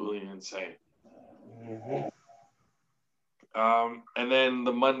absolutely insane. Mm-hmm. And then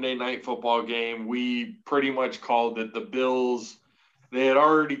the Monday Night Football game, we pretty much called it. The Bills, they had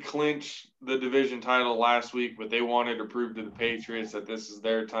already clinched the division title last week, but they wanted to prove to the Patriots that this is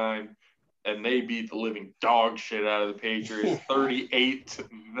their time. And they beat the living dog shit out of the Patriots,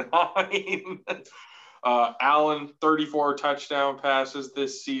 38-9. Allen, 34 touchdown passes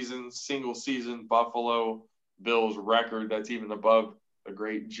this season, single season Buffalo Bills record. That's even above the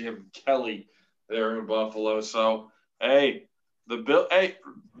great Jim Kelly there in Buffalo. So, hey,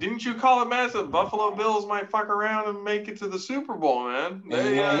 didn't you call it, Matt, that Buffalo Bills might fuck around and make it to the Super Bowl, man?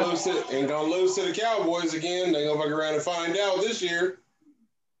 Ain't gonna lose to the Cowboys again. They're gonna fuck around and find out this year.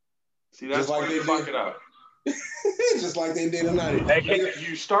 See, that's why they fuck it up. Just like they did tonight.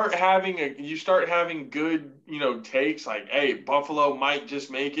 You start having good, takes like, hey, Buffalo might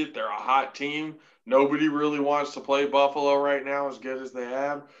just make it. They're a hot team. Nobody really wants to play Buffalo right now as good as they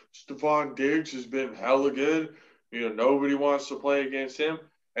have. Stephon Diggs has been hella good. Nobody wants to play against him.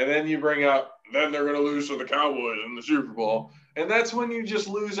 And then you bring up, then they're going to lose to the Cowboys in the Super Bowl. And that's when you just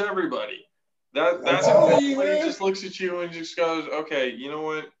lose everybody. That's when he just looks at you and just goes, okay, you know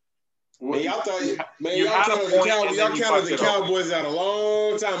what? Man, y'all thought, man, you y'all had a counted the point, Cowboys. and Y'all then you counted the fucked it up. Cowboys out a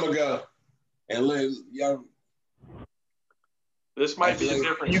long time ago, and y'all. This might be a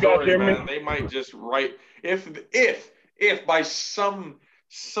different You guys story, hear me? man. They might just write if by some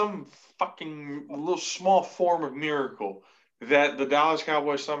fucking little small form of miracle that the Dallas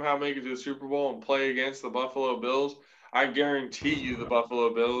Cowboys somehow make it to the Super Bowl and play against the Buffalo Bills, I guarantee you the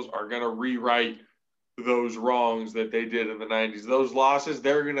Buffalo Bills are gonna rewrite those wrongs that they did in the 90s. Those losses,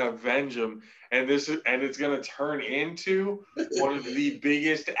 they're gonna avenge them, and it's gonna turn into one of the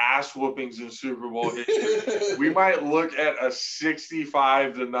biggest ass whoopings in Super Bowl history. We might look at a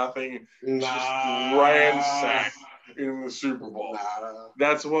 65-0 just ransack in the Super Bowl.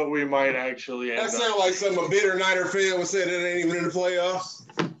 That's what we might actually end That up. sounds like something a bitter Niner fan would say that ain't even in the playoffs.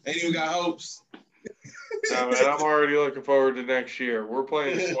 Ain't even got hopes. No, man, I'm already looking forward to next year. We're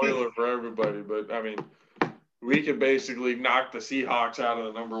playing spoiler for everybody, but I mean, we could basically knock the Seahawks out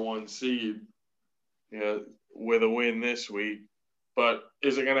of the #1 seed, with a win this week. But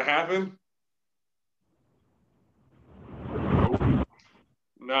is it going to happen? Nope.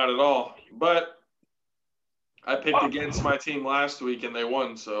 Not at all. But I picked against my team last week and they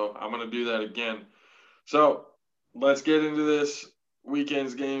won, so I'm going to do that again. So let's get into this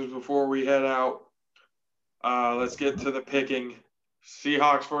weekend's games before we head out. Let's get to the picking.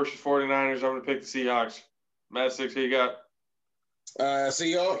 Seahawks versus 49ers. I'm going to pick the Seahawks. Matt 6, who you got?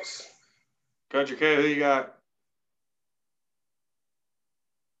 Seahawks. Country K, who you got?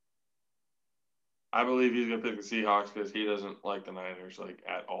 I believe he's going to pick the Seahawks because he doesn't like the Niners,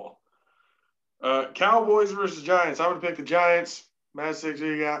 at all. Cowboys versus Giants. I'm going to pick the Giants. Matt 6, who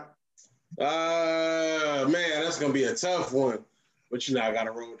you got? Man, that's going to be a tough one. But I got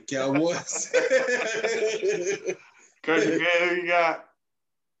to roll with the Cowboys. Country K, who you got?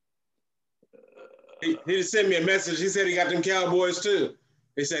 He just sent me a message. He said he got them Cowboys too.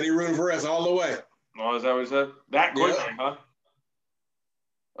 He said he rooting for us all the way. Oh, is that what he said? That quickly, Yep. huh?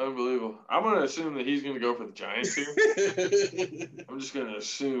 Unbelievable. I'm going to assume that he's going to go for the Giants here. I'm just going to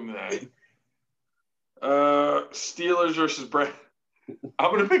assume that. Steelers versus Brett.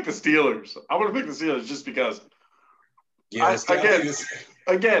 I'm going to pick the Steelers. Just because.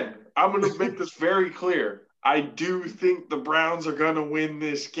 Again, I'm going to make this very clear. I do think the Browns are going to win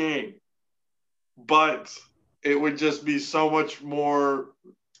this game. But it would just be so much more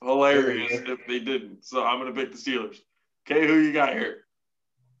hilarious if they didn't. So I'm going to pick the Steelers. Okay, who you got here?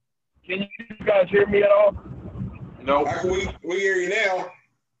 Can you guys hear me at all? Nope. We hear you now.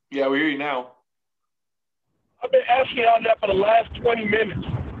 Yeah, we hear you now. I've been asking y'all that for the last 20 minutes.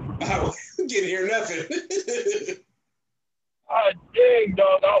 I didn't hear nothing. Dang,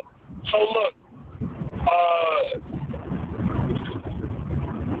 dog. So look,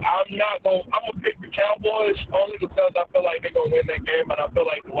 I'm gonna pick the Cowboys only because I feel like they're gonna win that game, and I feel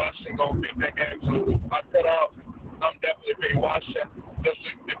like Washington gonna pick that game. So I cut out. I'm definitely picking Washington just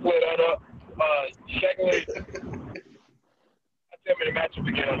to clear that up. Secondly, I tell me the matchup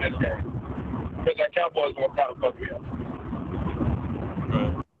again on this game because our Cowboys gonna kind of fuck me up.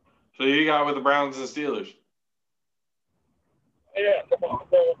 Right. So you got with the Browns and Steelers. Yeah, come on, I'm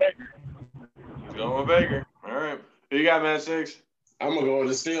going with Baker. He's going with Baker. All right. Who you got, Matt 6? I'm gonna go with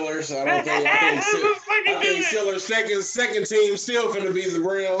the Steelers. I think Steelers' second team still gonna be the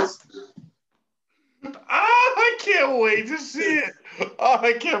Browns. I can't wait to see it.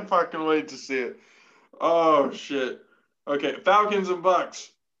 I can't fucking wait to see it. Oh shit. Okay, Falcons and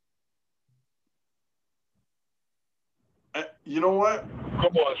Bucks. You know what?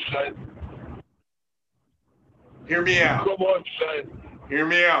 Come on, son. Hear me out. Come on, son. Hear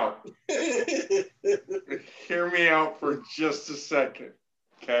me out. Hear me out for just a second.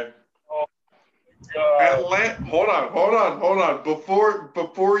 Okay. Oh, God. Hold on.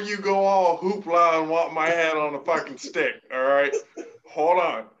 Before you go all hoopla and want my head on a fucking stick, all right? Hold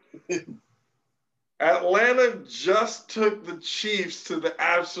on. Atlanta just took the Chiefs to the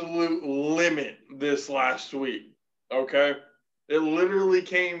absolute limit this last week, okay? It literally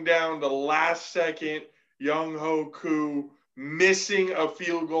came down to last second Young-Ho Koo missing a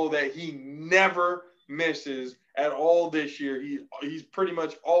field goal that he never misses at all this year. He's pretty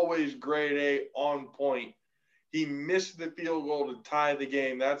much always grade A on point. He missed the field goal to tie the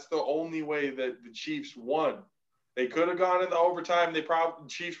game. That's the only way that the Chiefs won. They could have gone into overtime.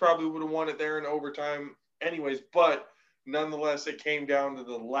 Chiefs probably would have won it there in overtime anyways, but nonetheless, it came down to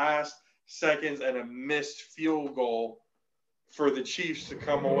the last seconds and a missed field goal for the Chiefs to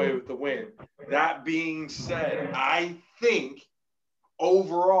come away with the win. That being said, I think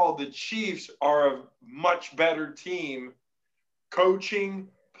overall the Chiefs are a much better team, coaching,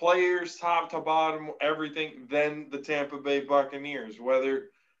 players, top to bottom, everything, than the Tampa Bay Buccaneers. Whether,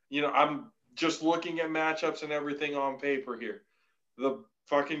 I'm just looking at matchups and everything on paper here. The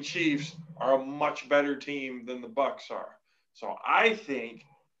fucking Chiefs are a much better team than the Bucs are. So I think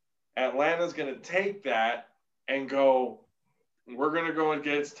Atlanta's going to take that and go, we're going to go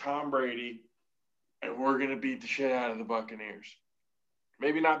against Tom Brady and we're going to beat the shit out of the Buccaneers.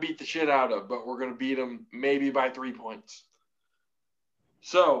 Maybe not beat the shit out of, but we're going to beat them maybe by 3 points.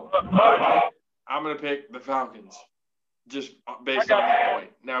 So I'm going to pick the Falcons just based on that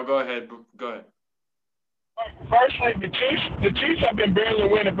point. Now go ahead. Firstly, the Chiefs have been barely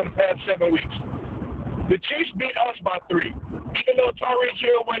winning for the past 7 weeks. The Chiefs beat us by 3. Even though Tyreek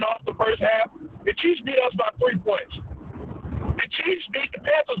Hill went off the first half, the Chiefs beat us by 3 points. The Chiefs beat the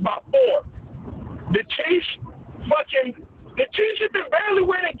Panthers by 4. The Chiefs have been barely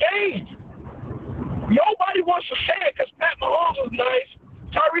winning games. Nobody wants to say it because Pat Mahomes was nice.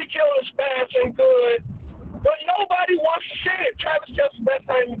 Tyreek Hill is fast and good. But nobody wants to say it. Travis Kelce's best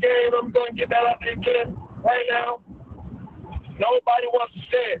time in the game. I'm going to get that out there again right now. Nobody wants to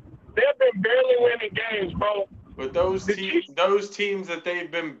say it. They've been barely winning games, bro. But those teams that they've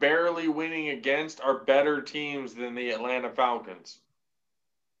been barely winning against are better teams than the Atlanta Falcons.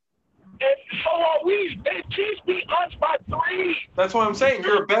 And so are we. The Chiefs beat us by 3. That's what I'm saying.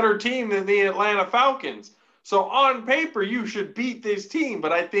 You're a better team than the Atlanta Falcons. So on paper, you should beat this team.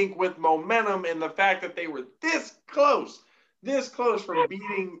 But I think with momentum and the fact that they were this close from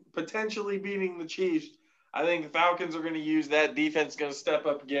potentially beating the Chiefs, I think the Falcons are going to use that. Defense is going to step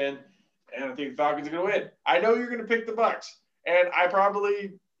up again. And I think the Falcons are going to win. I know you're going to pick the Bucs. And I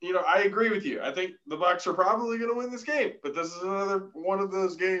probably, I agree with you. I think the Bucs are probably going to win this game. But this is another one of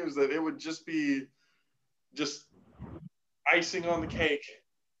those games that it would just be just icing on the cake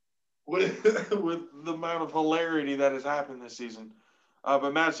with the amount of hilarity that has happened this season.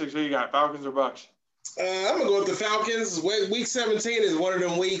 But Matt Six, who you got? Falcons or Bucs? I'm going to go with the Falcons. Week 17 is one of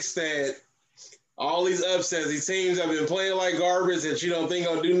them weeks that all these upsets, these teams have been playing like garbage that you don't think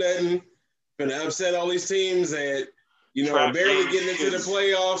going to do nothing. Going to upset all these teams that, are barely getting into the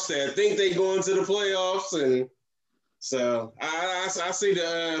playoffs, that think they go into the playoffs. And so I see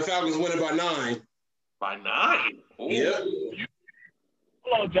the Falcons winning by 9. By 9? Ooh. Yep.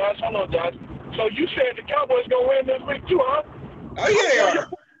 Hold on, Josh. So you said the Cowboys going to win this week too, huh? Oh, yeah, they are.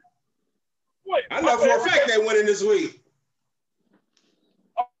 Wait, I know for a fact they're winning this week.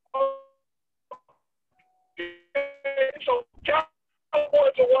 So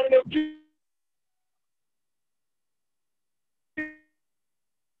Cowboys are one of them teams.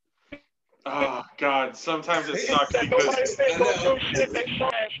 Oh, God. Sometimes it sucks because nobody thinks going to do shit they saw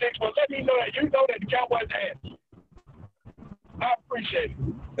at 6, but let me know that you know that the Cowboys ass. I appreciate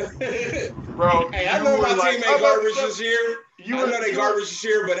it. Bro, hey, I know my team ain't garbage this year. I know they garbage this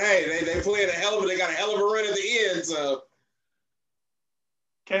year, but hey, they played they got a hell of a run at the end, so.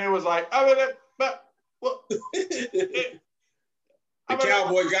 Kenny was like, the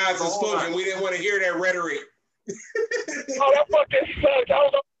Cowboy guys have spoken. We didn't want to hear that rhetoric. Oh, that fucking sucks. I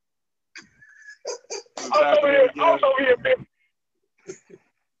was over here, man.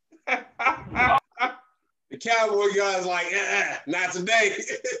 The Cowboy guys like, not today.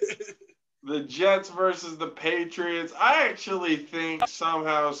 The Jets versus the Patriots. I actually think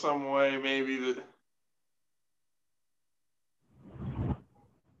somehow, some way, maybe that.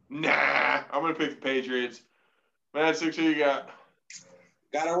 Nah, I'm gonna pick the Patriots. Man, Six, who you got?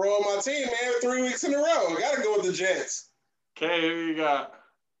 Gotta roll my team, man. 3 weeks in a row. Gotta go with the Jets. Okay, who you got?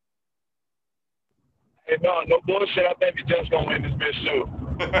 Hey, no bullshit. I think the Jets gonna win this bitch too.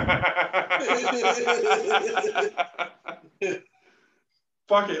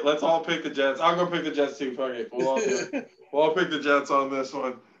 Fuck it. Let's all pick the Jets. I'll go pick the Jets too. Fuck it. We'll all pick the Jets on this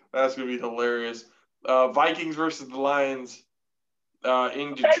one. That's gonna be hilarious. Vikings versus the Lions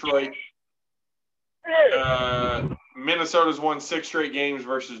in Detroit. Minnesota's won 6 straight games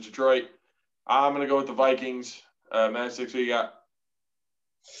versus Detroit. I'm gonna go with the Vikings. Matt Six, who you got?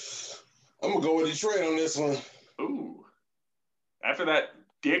 I'm gonna go with Detroit on this one. Ooh. After that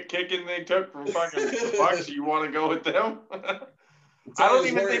dick kicking they took from fucking the Bucs, you want to go with them? I don't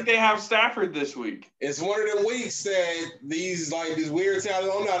even think they have Stafford this week. It's one of them weeks that these weird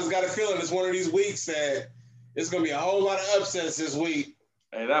talented owners got a feeling it's one of these weeks that it's gonna be a whole lot of upsets this week.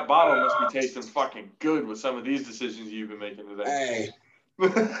 Hey, that bottle must be tasting fucking good with some of these decisions you've been making today. Hey.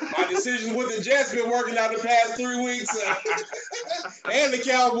 My decisions with the Jets been working out the past 3 weeks, and the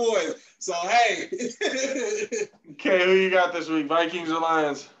Cowboys. So hey. Okay, who you got this week? Vikings or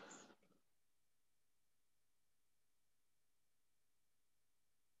Lions?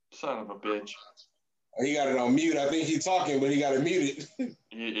 Son of a bitch. He got it on mute. I think he's talking, but he got it muted.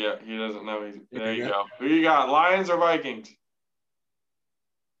 Yeah, he doesn't know. There you go. Who you got? Lions or Vikings?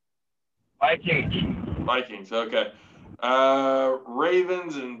 Vikings. Okay.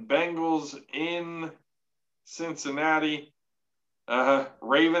 Ravens and Bengals in Cincinnati.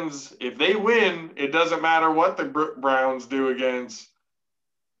 Ravens, if they win, it doesn't matter what the Browns do against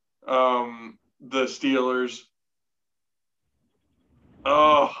the Steelers.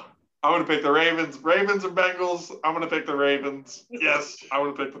 Oh, I'm going to pick the Ravens. Ravens and Bengals. I'm going to pick the Ravens. Yes, I'm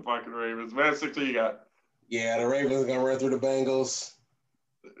going to pick the fucking Ravens. Man, 6 who you got? Yeah, the Ravens are going to run through the Bengals.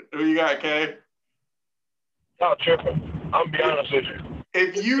 Who you got, Kay? Y'all tripping. I'm going to be honest with you.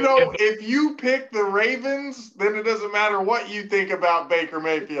 If you pick the Ravens, then it doesn't matter what you think about Baker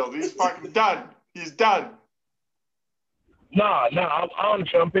Mayfield. He's fucking done. He's done. Nah,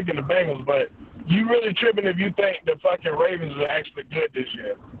 honestly, I'm picking the Bengals, but you really tripping if you think the fucking Ravens are actually good this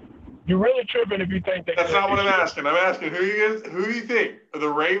year. You really tripping if you think they. That's not what I'm asking. I'm asking who you think the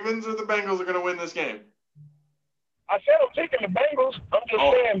Ravens or the Bengals are going to win this game. I said I'm picking the Bengals. I'm just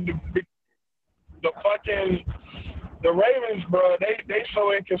saying the Ravens, bro. They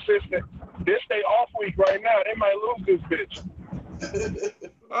so inconsistent. This they off week right now. They might lose this bitch.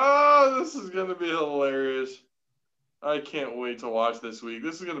 Oh, this is going to be hilarious. I can't wait to watch this week.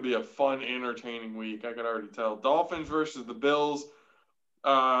 This is going to be a fun, entertaining week. I can already tell. Dolphins versus the Bills.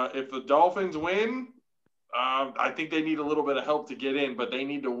 If the Dolphins win, I think they need a little bit of help to get in, but they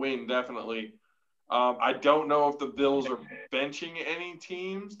need to win definitely. I don't know if the Bills are benching any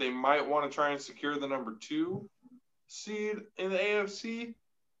teams. They might want to try and secure the number 2 seed in the AFC.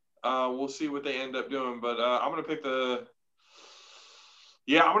 We'll see what they end up doing, but I'm going to pick the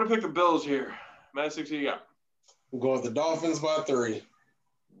Bills here. Matt, 6 who you got? I'm going with the Dolphins by 3.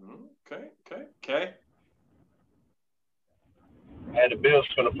 Okay. And the Bills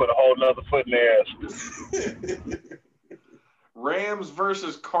going to put a whole nother foot in their ass. Rams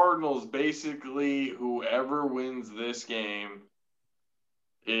versus Cardinals. Basically, whoever wins this game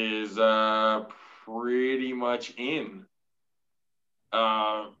is pretty much in.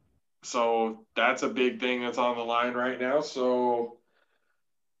 So that's a big thing that's on the line right now. So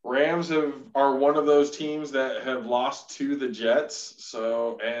Rams are one of those teams that have lost to the Jets.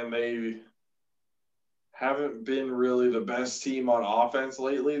 And they haven't been really the best team on offense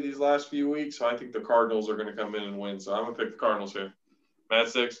lately these last few weeks. So I think the Cardinals are going to come in and win. So I'm going to pick the Cardinals here. Matt,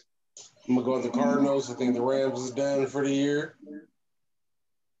 6. I'm going to go with the Cardinals. I think the Rams is done for the year.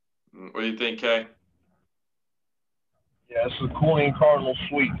 What do you think, Kay? Yeah, it's a Queen Cardinal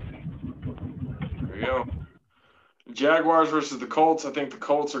sweep. There you go. Jaguars versus the Colts. I think the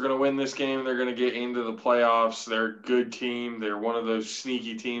Colts are going to win this game. They're going to get into the playoffs. They're a good team. They're one of those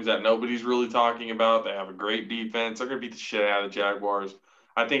sneaky teams that nobody's really talking about. They have a great defense. They're going to beat the shit out of the Jaguars.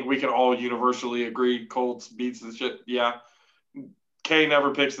 I think we can all universally agree Colts beats the shit. Yeah. Kay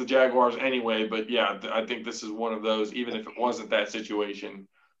never picks the Jaguars anyway, but yeah, I think this is one of those, even if it wasn't that situation,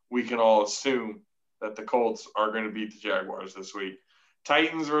 we can all assume that the Colts are going to beat the Jaguars this week.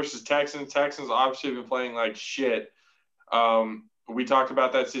 Titans versus Texans. Texans obviously have been playing like shit. We talked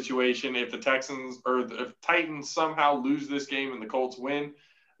about that situation. If the if Titans somehow lose this game and the Colts win,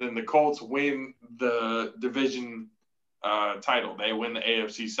 then the Colts win the division title. They win the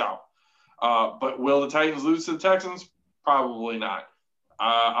AFC South. But will the Titans lose to the Texans? Probably not.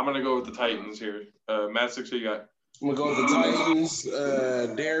 I'm going to go with the Titans here. Matt, 6 who you got? I'm going to go with the Titans.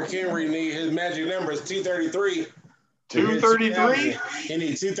 Derrick Henry his magic number is 233. 233? He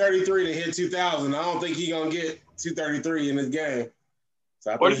needs 233 to hit 2,000. I don't think he's going to get 233 in this game.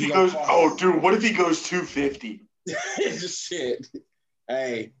 So what if he goes – what if he goes 250? Shit.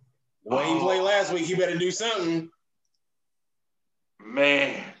 Hey, the way he played last week, he better do something.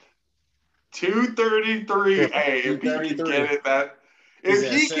 Man. 233. Hey, if he can get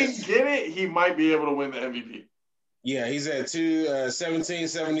it, get it, he might be able to win the MVP. Yeah, he's at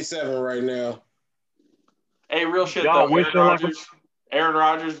 1777 right now. Hey, real shit though. Aaron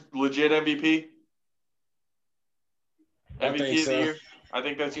Rodgers, legit MVP. MVP of the year. I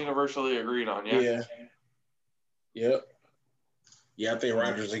think that's universally agreed on. Yeah. Yep. Yeah, I think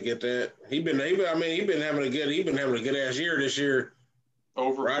Rodgers will get that. He's been having a good ass year this year.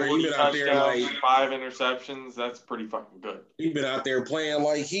 Over 40 touchdowns, 5 interceptions. That's pretty fucking good. He's been out there playing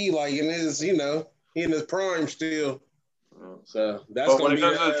like in his, in his prime still. So that's when it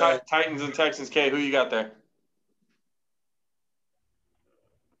comes to the Titans and Texans, Kay, who you got there?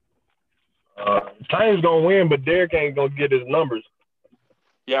 Titans gonna win, but Derrick ain't gonna get his numbers.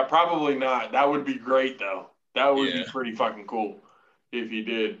 Yeah, probably not. That would be great though. That would be pretty fucking cool if he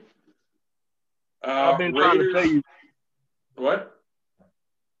did. I've been trying to tell you. What?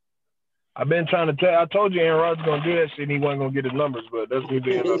 I've been trying to tell. I told you Aaron Rodgers gonna do that shit. And he wasn't gonna get his numbers, but that's me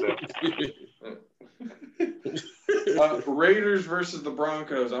being out there. Raiders versus the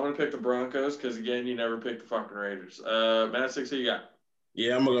Broncos. I'm gonna pick the Broncos because again, you never pick the fucking Raiders. Matt Six, who you got?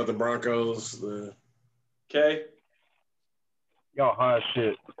 Yeah, I'm gonna go with the Broncos. Okay. Y'all high as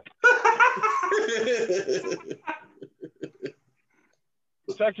shit.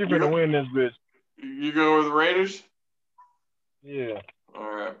 Texas for to win this bitch. You go with the Raiders? Yeah. All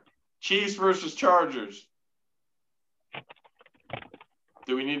right. Chiefs versus Chargers.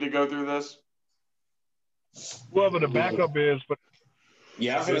 Do we need to go through this? Whoever the backup is, but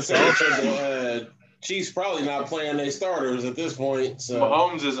Yeah, I was gonna say the Chiefs probably not playing their starters at this point. So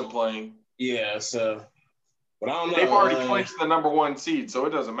Mahomes isn't playing. yeah, so but I don't know. They've already clinched the number 1 seed, so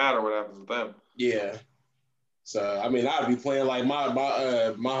it doesn't matter what happens with them. Yeah. So I mean, I'd be playing like my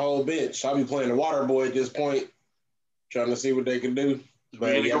whole bench. I'll be playing the water boy at this point, trying to see what they can do.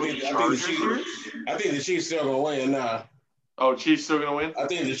 But yeah, I think the Chiefs still gonna win. Nah. Oh, Chiefs still gonna win? I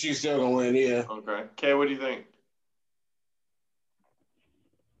think the Chiefs still gonna win. Yeah. Okay. Kay, what do you think?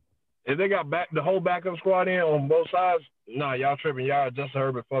 if they got the whole backup squad in on both sides, nah, y'all tripping. Y'all Justin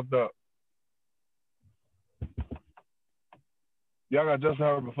Herbert fucked up. Y'all got Justin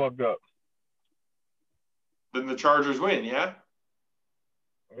Herbert fucked up. Then the Chargers win, yeah?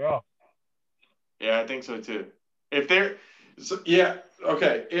 Yeah. Yeah, I think so too. If they're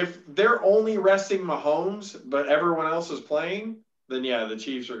if they're only resting Mahomes, but everyone else is playing, then yeah, the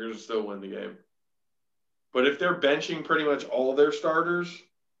Chiefs are going to still win the game. But if they're benching pretty much all their starters,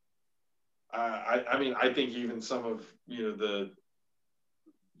 I think even some of the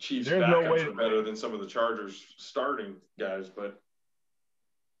Chiefs backups are better than some of the Chargers starting guys. But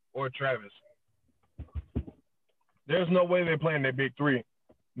or Travis, there's no way they're playing their big three.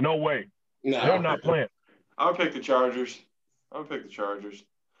 No way. No, they're not playing. I'll pick the Chargers.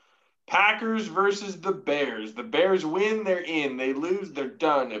 Packers versus the Bears. The Bears win, they're in. They lose, they're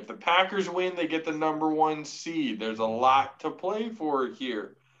done. If the Packers win, they get the number 1 seed. There's a lot to play for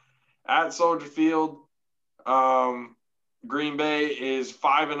here. At Soldier Field, Green Bay is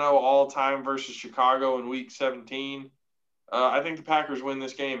 5-0 all-time versus Chicago in Week 17. I think the Packers win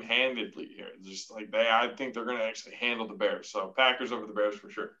this game handedly here. Just like I think they're going to actually handle the Bears. So Packers over the Bears for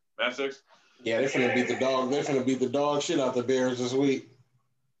sure. Matt Six? Yeah, they're finna beat the dog. They're finna beat the dog shit out the Bears this week.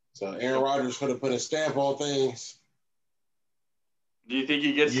 So Aaron Rodgers finna put a stamp on things. Do you think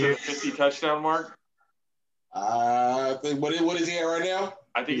he gets to the 50 touchdown mark? I think what is he at right now?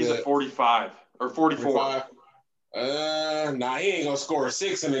 I think he's at 45 or 44. 45. Nah, he ain't gonna score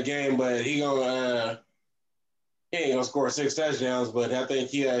 6 in the game, but he ain't gonna score 6 touchdowns. But I think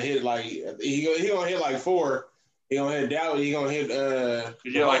he hit like he gonna hit like 4. He gonna hit Dowdy. He gonna hit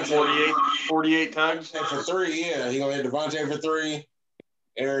you get like 48 times for 3. Yeah, he gonna hit Devontae for 3.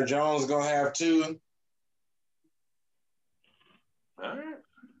 Aaron Jones gonna have 2. All right.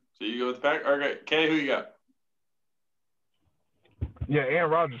 So you go with the Pack. Okay, Kay, who you got? Yeah,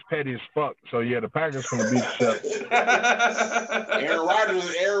 Aaron Rodgers petty as fuck. So yeah, the Packers gonna beat the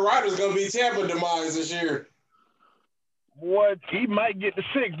Aaron Rodgers gonna be Tampa demise this year. What? He might get the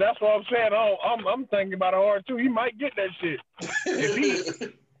 6. That's what I'm saying. I'm thinking about it hard too. He might get that shit.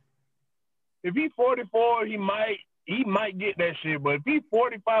 If he 44, he might get that shit. But if he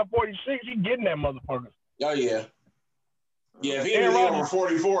 45, 46, he getting that motherfucker. Oh yeah. Yeah, if he over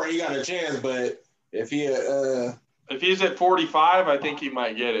 44, he got a chance. But if he's at 45, I think he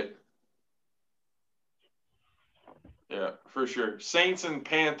might get it. Yeah, for sure. Saints and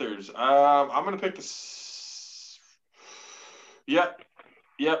Panthers. I'm gonna pick the. Yep.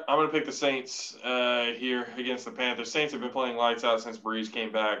 I'm going to pick the Saints here against the Panthers. Saints have been playing lights out since Breeze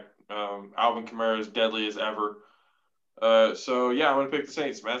came back. Alvin Kamara is deadly as ever. So, yeah, I'm going to pick the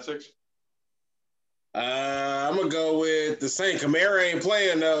Saints. Matt Six? I'm going to go with the Saints. Kamara ain't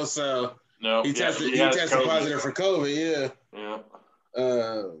playing, though, so no, he tested positive for COVID, yeah.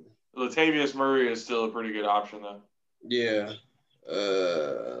 Latavius Murray is still a pretty good option, though. Yeah.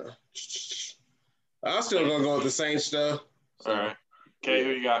 I'm still going to go with the Saints, though. All right. Okay,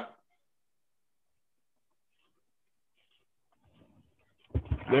 who you got?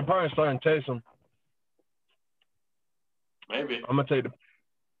 They're probably starting Taysom. Maybe. I'm going to take the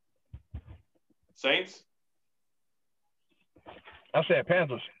Saints? I said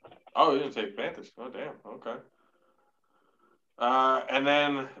Panthers. Oh, you didn't take Panthers. Oh, damn. Okay. And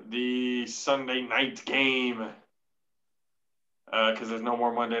then the Sunday night game, because there's no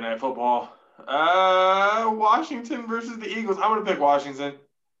more Monday Night Football. Washington versus the Eagles. I'm going to pick Washington.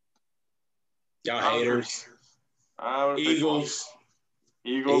 Y'all haters. Eagles.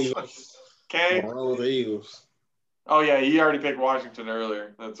 Okay. Roll with the Eagles. Oh, yeah. He already picked Washington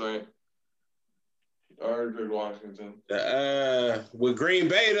earlier. That's right. I already picked Washington. With Green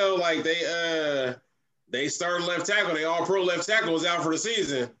Bay, though, like they They started left tackle. They all-pro left tackle was out for the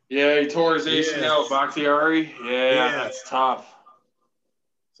season. Yeah, he tore his ACL, Bakhtiari. Yeah, that's tough.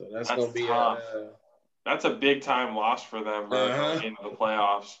 So that's going to be tough. That's a big-time loss for them, bro, going into the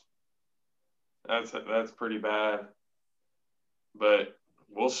playoffs. That's pretty bad. But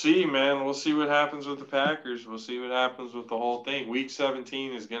we'll see, man. We'll see what happens with the Packers. We'll see what happens with the whole thing. Week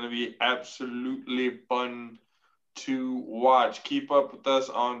 17 is going to be absolutely fun to watch. Keep up with us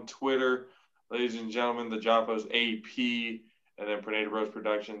on Twitter. Ladies and gentlemen, the Japos AP, and then Pernada Bros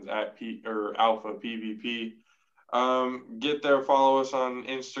Productions at Alpha PvP. Get there, follow us on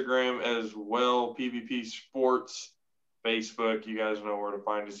Instagram as well, PvP Sports, Facebook. You guys know where to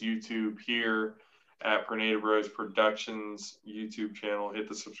find us. YouTube here at Pernada Bros Productions YouTube channel. Hit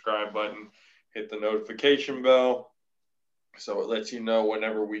the subscribe button, hit the notification bell, so it lets you know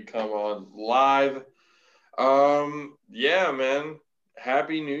whenever we come on live. Yeah, man.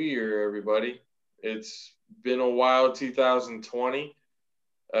 Happy New Year, everybody. It's been a while, 2020.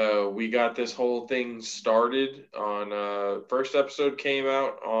 We got this whole thing started on first episode came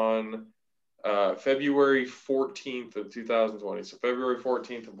out on February 14th of 2020. So February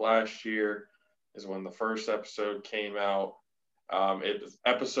 14th of last year is when the first episode came out. It was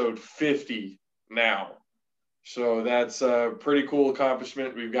episode 50 now. So that's a pretty cool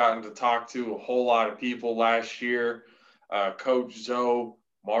accomplishment. We've gotten to talk to a whole lot of people last year. Coach Zoe,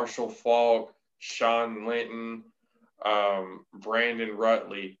 Marshall Falk, Sean Linton, Brandon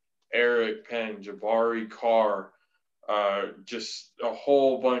Rutley, Eric Penn, Jabari Carr, just a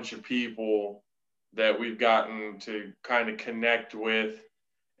whole bunch of people that we've gotten to kind of connect with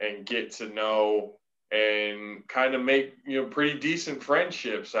and get to know and kind of make, pretty decent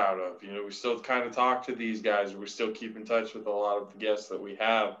friendships out of. We still kind of talk to these guys. We still keep in touch with a lot of the guests that we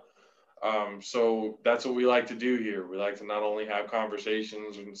have. So that's what we like to do here. We like to not only have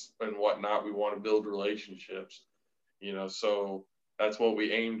conversations and whatnot, we want to build relationships, so that's what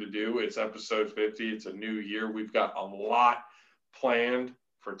we aim to do. It's episode 50. It's a new year. We've got a lot planned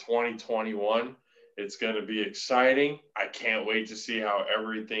for 2021. It's going to be exciting. I can't wait to see how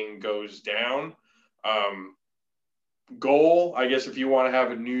everything goes down. Goal, I guess, if you want to have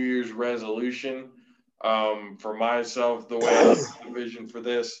a New Year's resolution, for myself, the way I see the vision for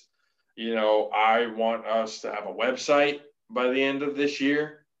this, I want us to have a website by the end of this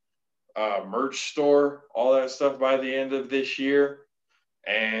year, merch store, all that stuff by the end of this year.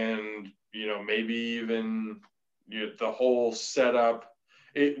 And, maybe even the whole setup.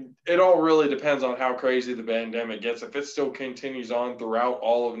 It all really depends on how crazy the pandemic gets. If it still continues on throughout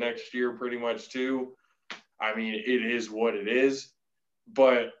all of next year, pretty much too, I mean, it is what it is.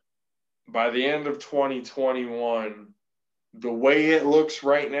 But by the end of 2021, the way it looks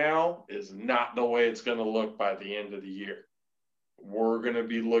right now is not the way it's going to look by the end of the year. We're going to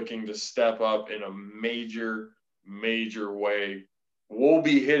be looking to step up in a major, major way. We'll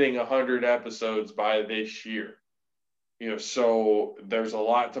be hitting 100 episodes by this year. So there's a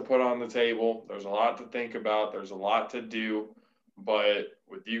lot to put on the table. There's a lot to think about. There's a lot to do. But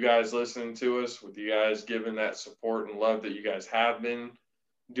with you guys listening to us, with you guys giving that support and love that you guys have been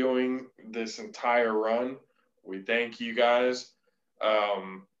doing this entire run, we thank you guys.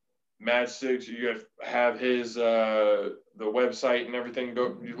 Matchsticks, you have his the website and everything.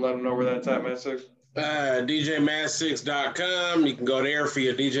 You let them know where that's at, Matchsticks? DJMatchsticks.com. You can go there for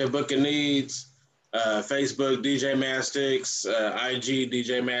your DJ booking needs. Facebook, DJ Matchsticks. IG,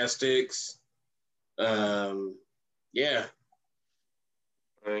 DJ Matchsticks. Yeah.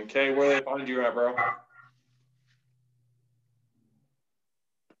 And Kay, where they find you at, bro?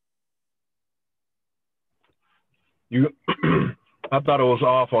 I thought it was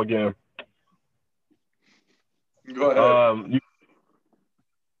off again. Go ahead.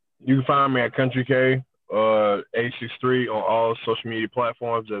 You can find me at Country K, 863 on all social media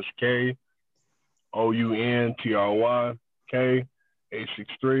platforms. That's KOUNTRY K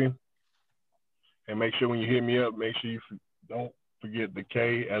 863. And make sure when you hit me up, make sure you don't forget the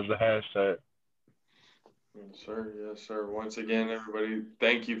K as the hashtag. Yes, sir. Yes, sir. Once again, everybody,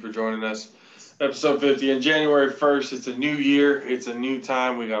 thank you for joining us. Episode 50 on January 1st. It's a new year. It's a new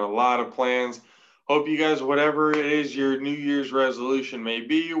time. We got a lot of plans. Hope you guys, whatever it is your New Year's resolution may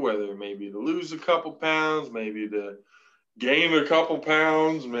be, whether it may be to lose a couple pounds, maybe to gain a couple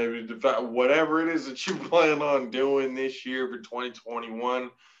pounds, maybe to, whatever it is that you plan on doing this year for 2021,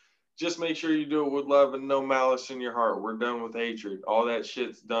 just make sure you do it with love and no malice in your heart. We're done with hatred. All that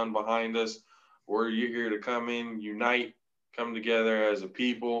shit's done behind us. We're here to come in, unite, come together as a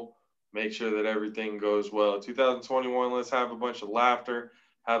people, make sure that everything goes well. 2021, let's have a bunch of laughter,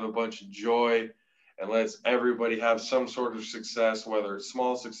 have a bunch of joy, and let's everybody have some sort of success, whether it's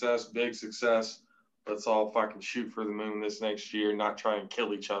small success, big success, Let's all fucking shoot for the moon this next year, not try and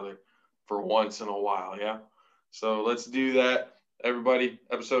kill each other for once in a while, yeah? So let's do that. Everybody,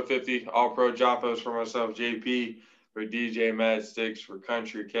 episode 50, All Pro Jaffos for myself, JP, for DJ Mad Sticks, for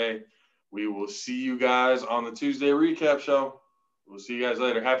Country K. We will see you guys on the Tuesday recap show. We'll see you guys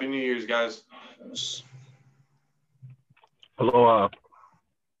later. Happy New Year's, guys. Aloha.